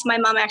 Well, once my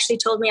mom actually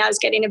told me I was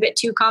getting a bit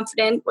too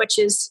confident, which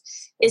is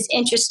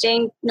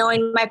interesting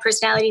knowing my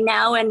personality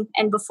now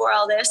and before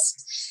all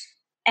this.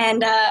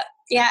 And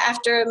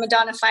after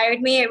Madonna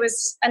fired me, it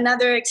was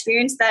another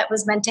experience that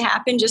was meant to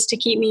happen just to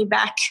keep me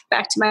back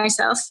to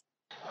myself.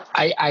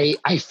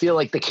 I feel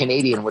like the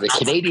Canadian, when a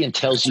Canadian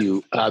tells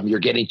you you're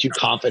getting too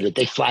confident,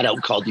 they flat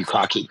out called you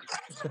cocky.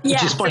 Yeah,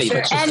 which is funny.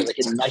 For sure. That's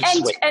just like a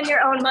nice way. And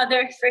your own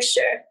mother, for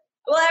sure.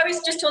 Well, I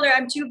always just told her,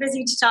 I'm too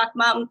busy to talk,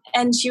 Mom.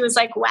 And she was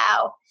like,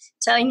 wow,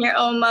 telling your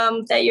own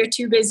mom that you're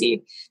too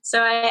busy.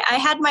 So I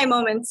had my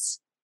moments,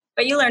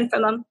 but you learn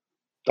from them.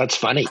 That's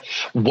funny.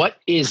 What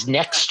is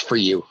next for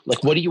you?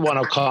 Like, what do you want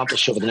to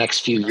accomplish over the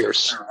next few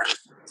years?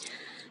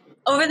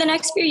 Over the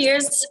next few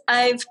years,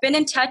 I've been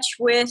in touch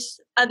with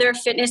other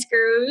fitness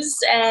gurus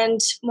and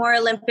more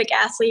Olympic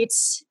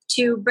athletes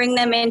to bring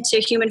them into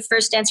Human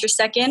First, Dancer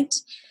Second,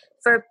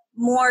 for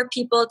more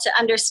people to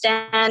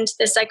understand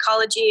the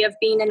psychology of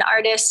being an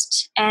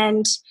artist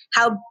and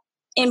how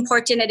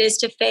important it is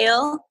to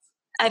fail.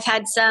 I've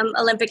had some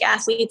Olympic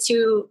athletes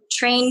who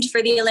trained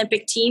for the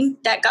Olympic team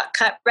that got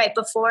cut right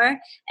before,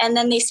 and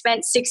then they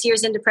spent 6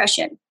 years in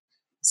depression.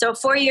 So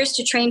 4 years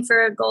to train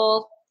for a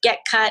goal,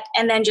 get cut,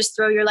 and then just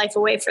throw your life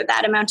away for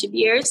that amount of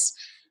years.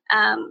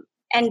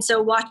 And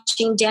so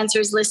watching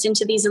dancers listen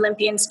to these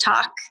Olympians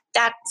talk,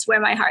 that's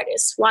where my heart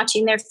is,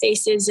 watching their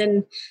faces.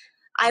 And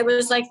I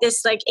was like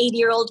this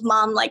 80-year-old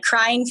mom,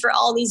 crying for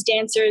all these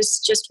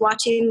dancers, just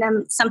watching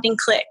them, something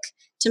click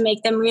to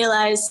make them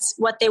realize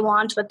what they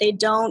want, what they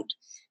don't,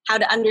 how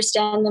to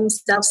understand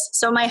themselves.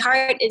 So my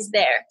heart is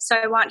there. So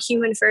I want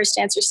Human First,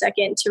 Dancer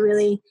Second to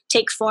really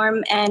take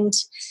form and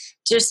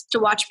just to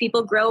watch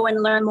people grow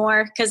and learn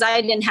more, because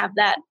I didn't have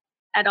that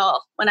at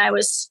all when I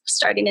was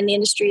starting in the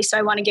industry. So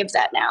I want to give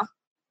that now.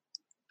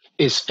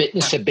 Is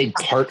fitness a big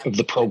part of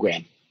the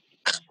program?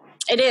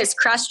 It is.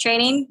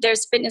 Cross-training.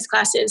 There's fitness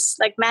classes,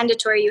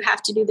 mandatory. You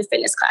have to do the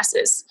fitness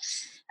classes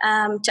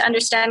to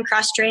understand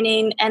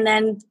cross-training. And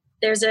then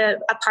there's a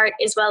part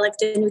as well, like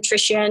the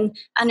nutrition,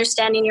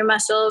 understanding your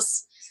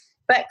muscles.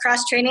 But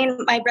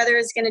cross-training, my brother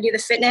is going to do the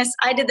fitness.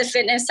 I did the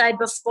fitness side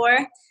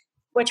before,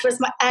 which was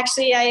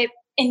I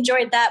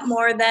enjoyed that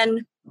more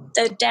than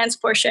the dance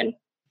portion.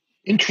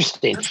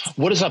 Interesting.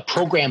 What does a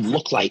program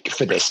look like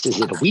for this? Is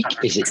it a week?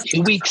 Is it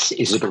 2 weeks?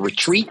 Is it a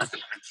retreat?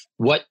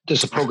 What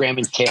does a program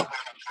entail?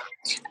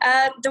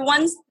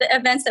 The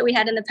events that we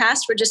had in the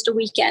past were just a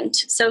weekend.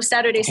 So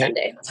Saturday,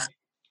 Sunday.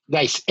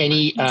 Nice.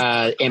 Any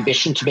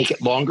ambition to make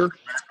it longer?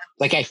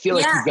 I feel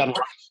like you've got a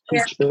lot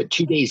to teach, but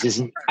 2 days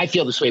isn't, I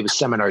feel this way with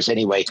seminars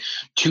anyway.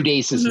 2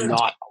 days is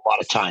not a lot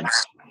of time.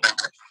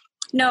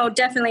 No,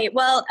 definitely.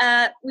 Well,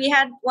 we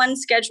had one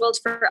scheduled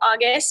for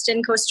August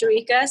in Costa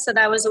Rica, so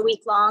that was a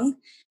week long.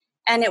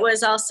 And it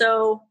was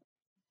also,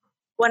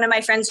 one of my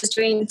friends was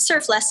doing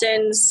surf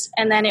lessons,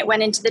 and then it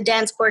went into the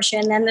dance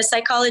portion, then the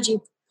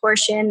psychology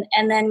portion,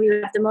 and then we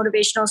would have the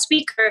motivational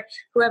speaker,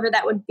 whoever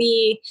that would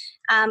be,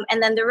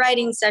 and then the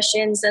writing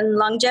sessions and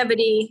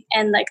longevity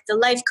and the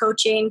life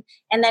coaching,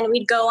 and then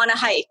we'd go on a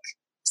hike.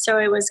 So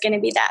it was going to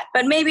be that.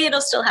 But maybe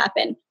it'll still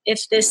happen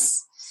if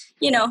this...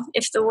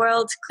 if the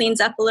world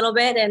cleans up a little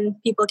bit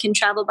and people can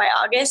travel by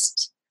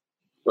August,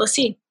 we'll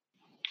see.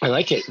 I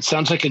like it. It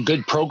sounds like a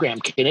good program.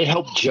 Can it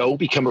help Joe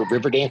become a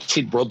river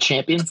dancing world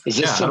champion? Is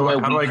this somewhere?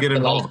 How do I get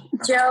involved?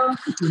 Joe,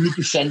 you need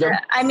to send him.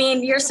 I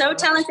mean, you're so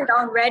talented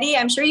already.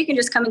 I'm sure you can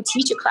just come and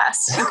teach a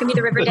class. You can be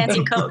the river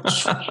dancing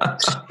coach.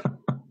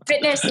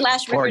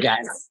 Fitness/river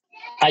dance.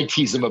 I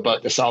tease them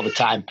about this all the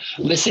time.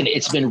 Listen,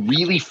 it's been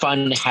really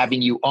fun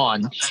having you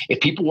on. If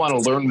people want to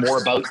learn more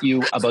about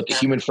you, about the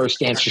Human First,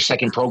 Dancer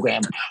Second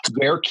program,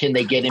 where can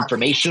they get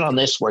information on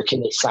this? Where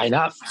can they sign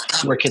up?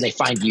 Where can they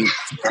find you?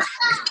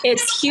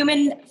 It's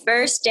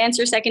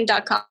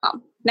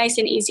humanfirstdancersecond.com. Nice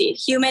and easy.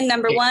 Human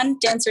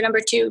 #1, dancer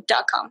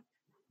 #2.com.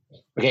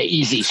 Okay,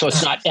 easy. So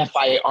it's not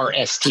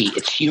FIRST.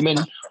 It's human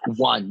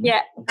one.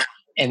 Yeah.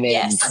 and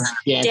then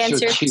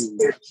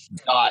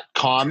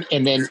dancer2.com.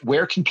 And then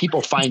where can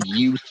people find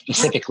you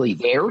specifically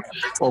there?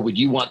 Or would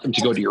you want them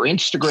to go to your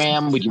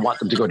Instagram? Would you want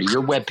them to go to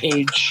your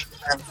webpage?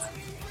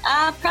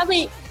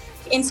 Probably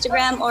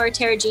Instagram or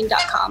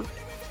tarajean.com.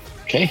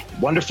 Okay,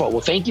 wonderful. Well,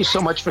 thank you so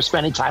much for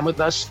spending time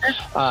with us.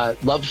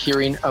 Love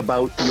hearing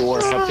about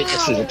how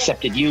fitness has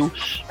accepted you.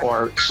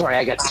 Or, sorry,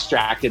 I got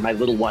distracted. My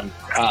little one.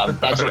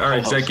 That's our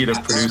executive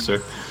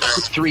producer.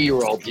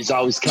 3-year-old. He's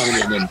always coming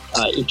in and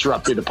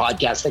interrupted the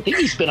podcast. I think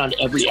he's been on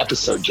every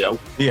episode, Joe.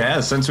 Yeah,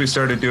 since we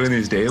started doing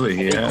these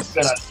daily. Yeah, he's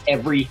been on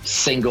every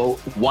single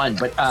one.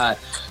 But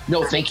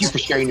no, thank you for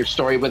sharing your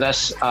story with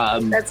us.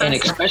 And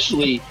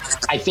especially,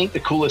 I think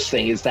the coolest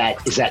thing is that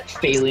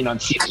failing on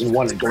season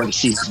 1 and going to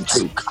season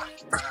 2.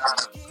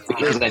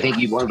 Because I think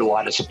you've learned a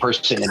lot as a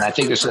person, and I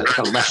think there's a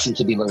lesson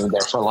to be learned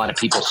there for a lot of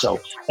people. So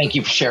thank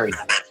you for sharing.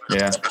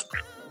 Yeah.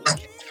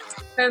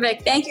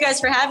 Perfect. Thank you guys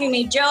for having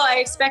me. Joe, I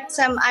expect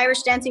some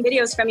Irish dancing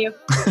videos from you.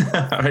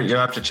 All right, you'll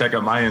have to check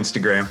out my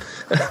Instagram.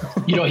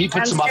 He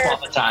puts them up all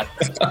the time.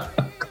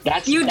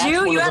 You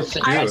have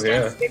Irish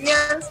dance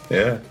videos?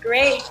 Yeah.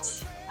 Great.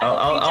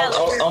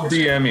 I'll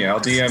DM you. I'll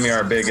DM you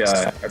our big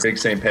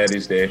St.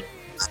 Paddy's Day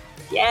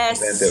event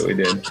that we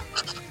did.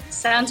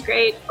 Sounds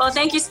great. Well,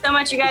 thank you so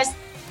much, you guys.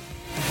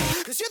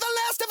 'Cause you're the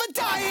last of a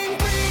dying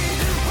breed.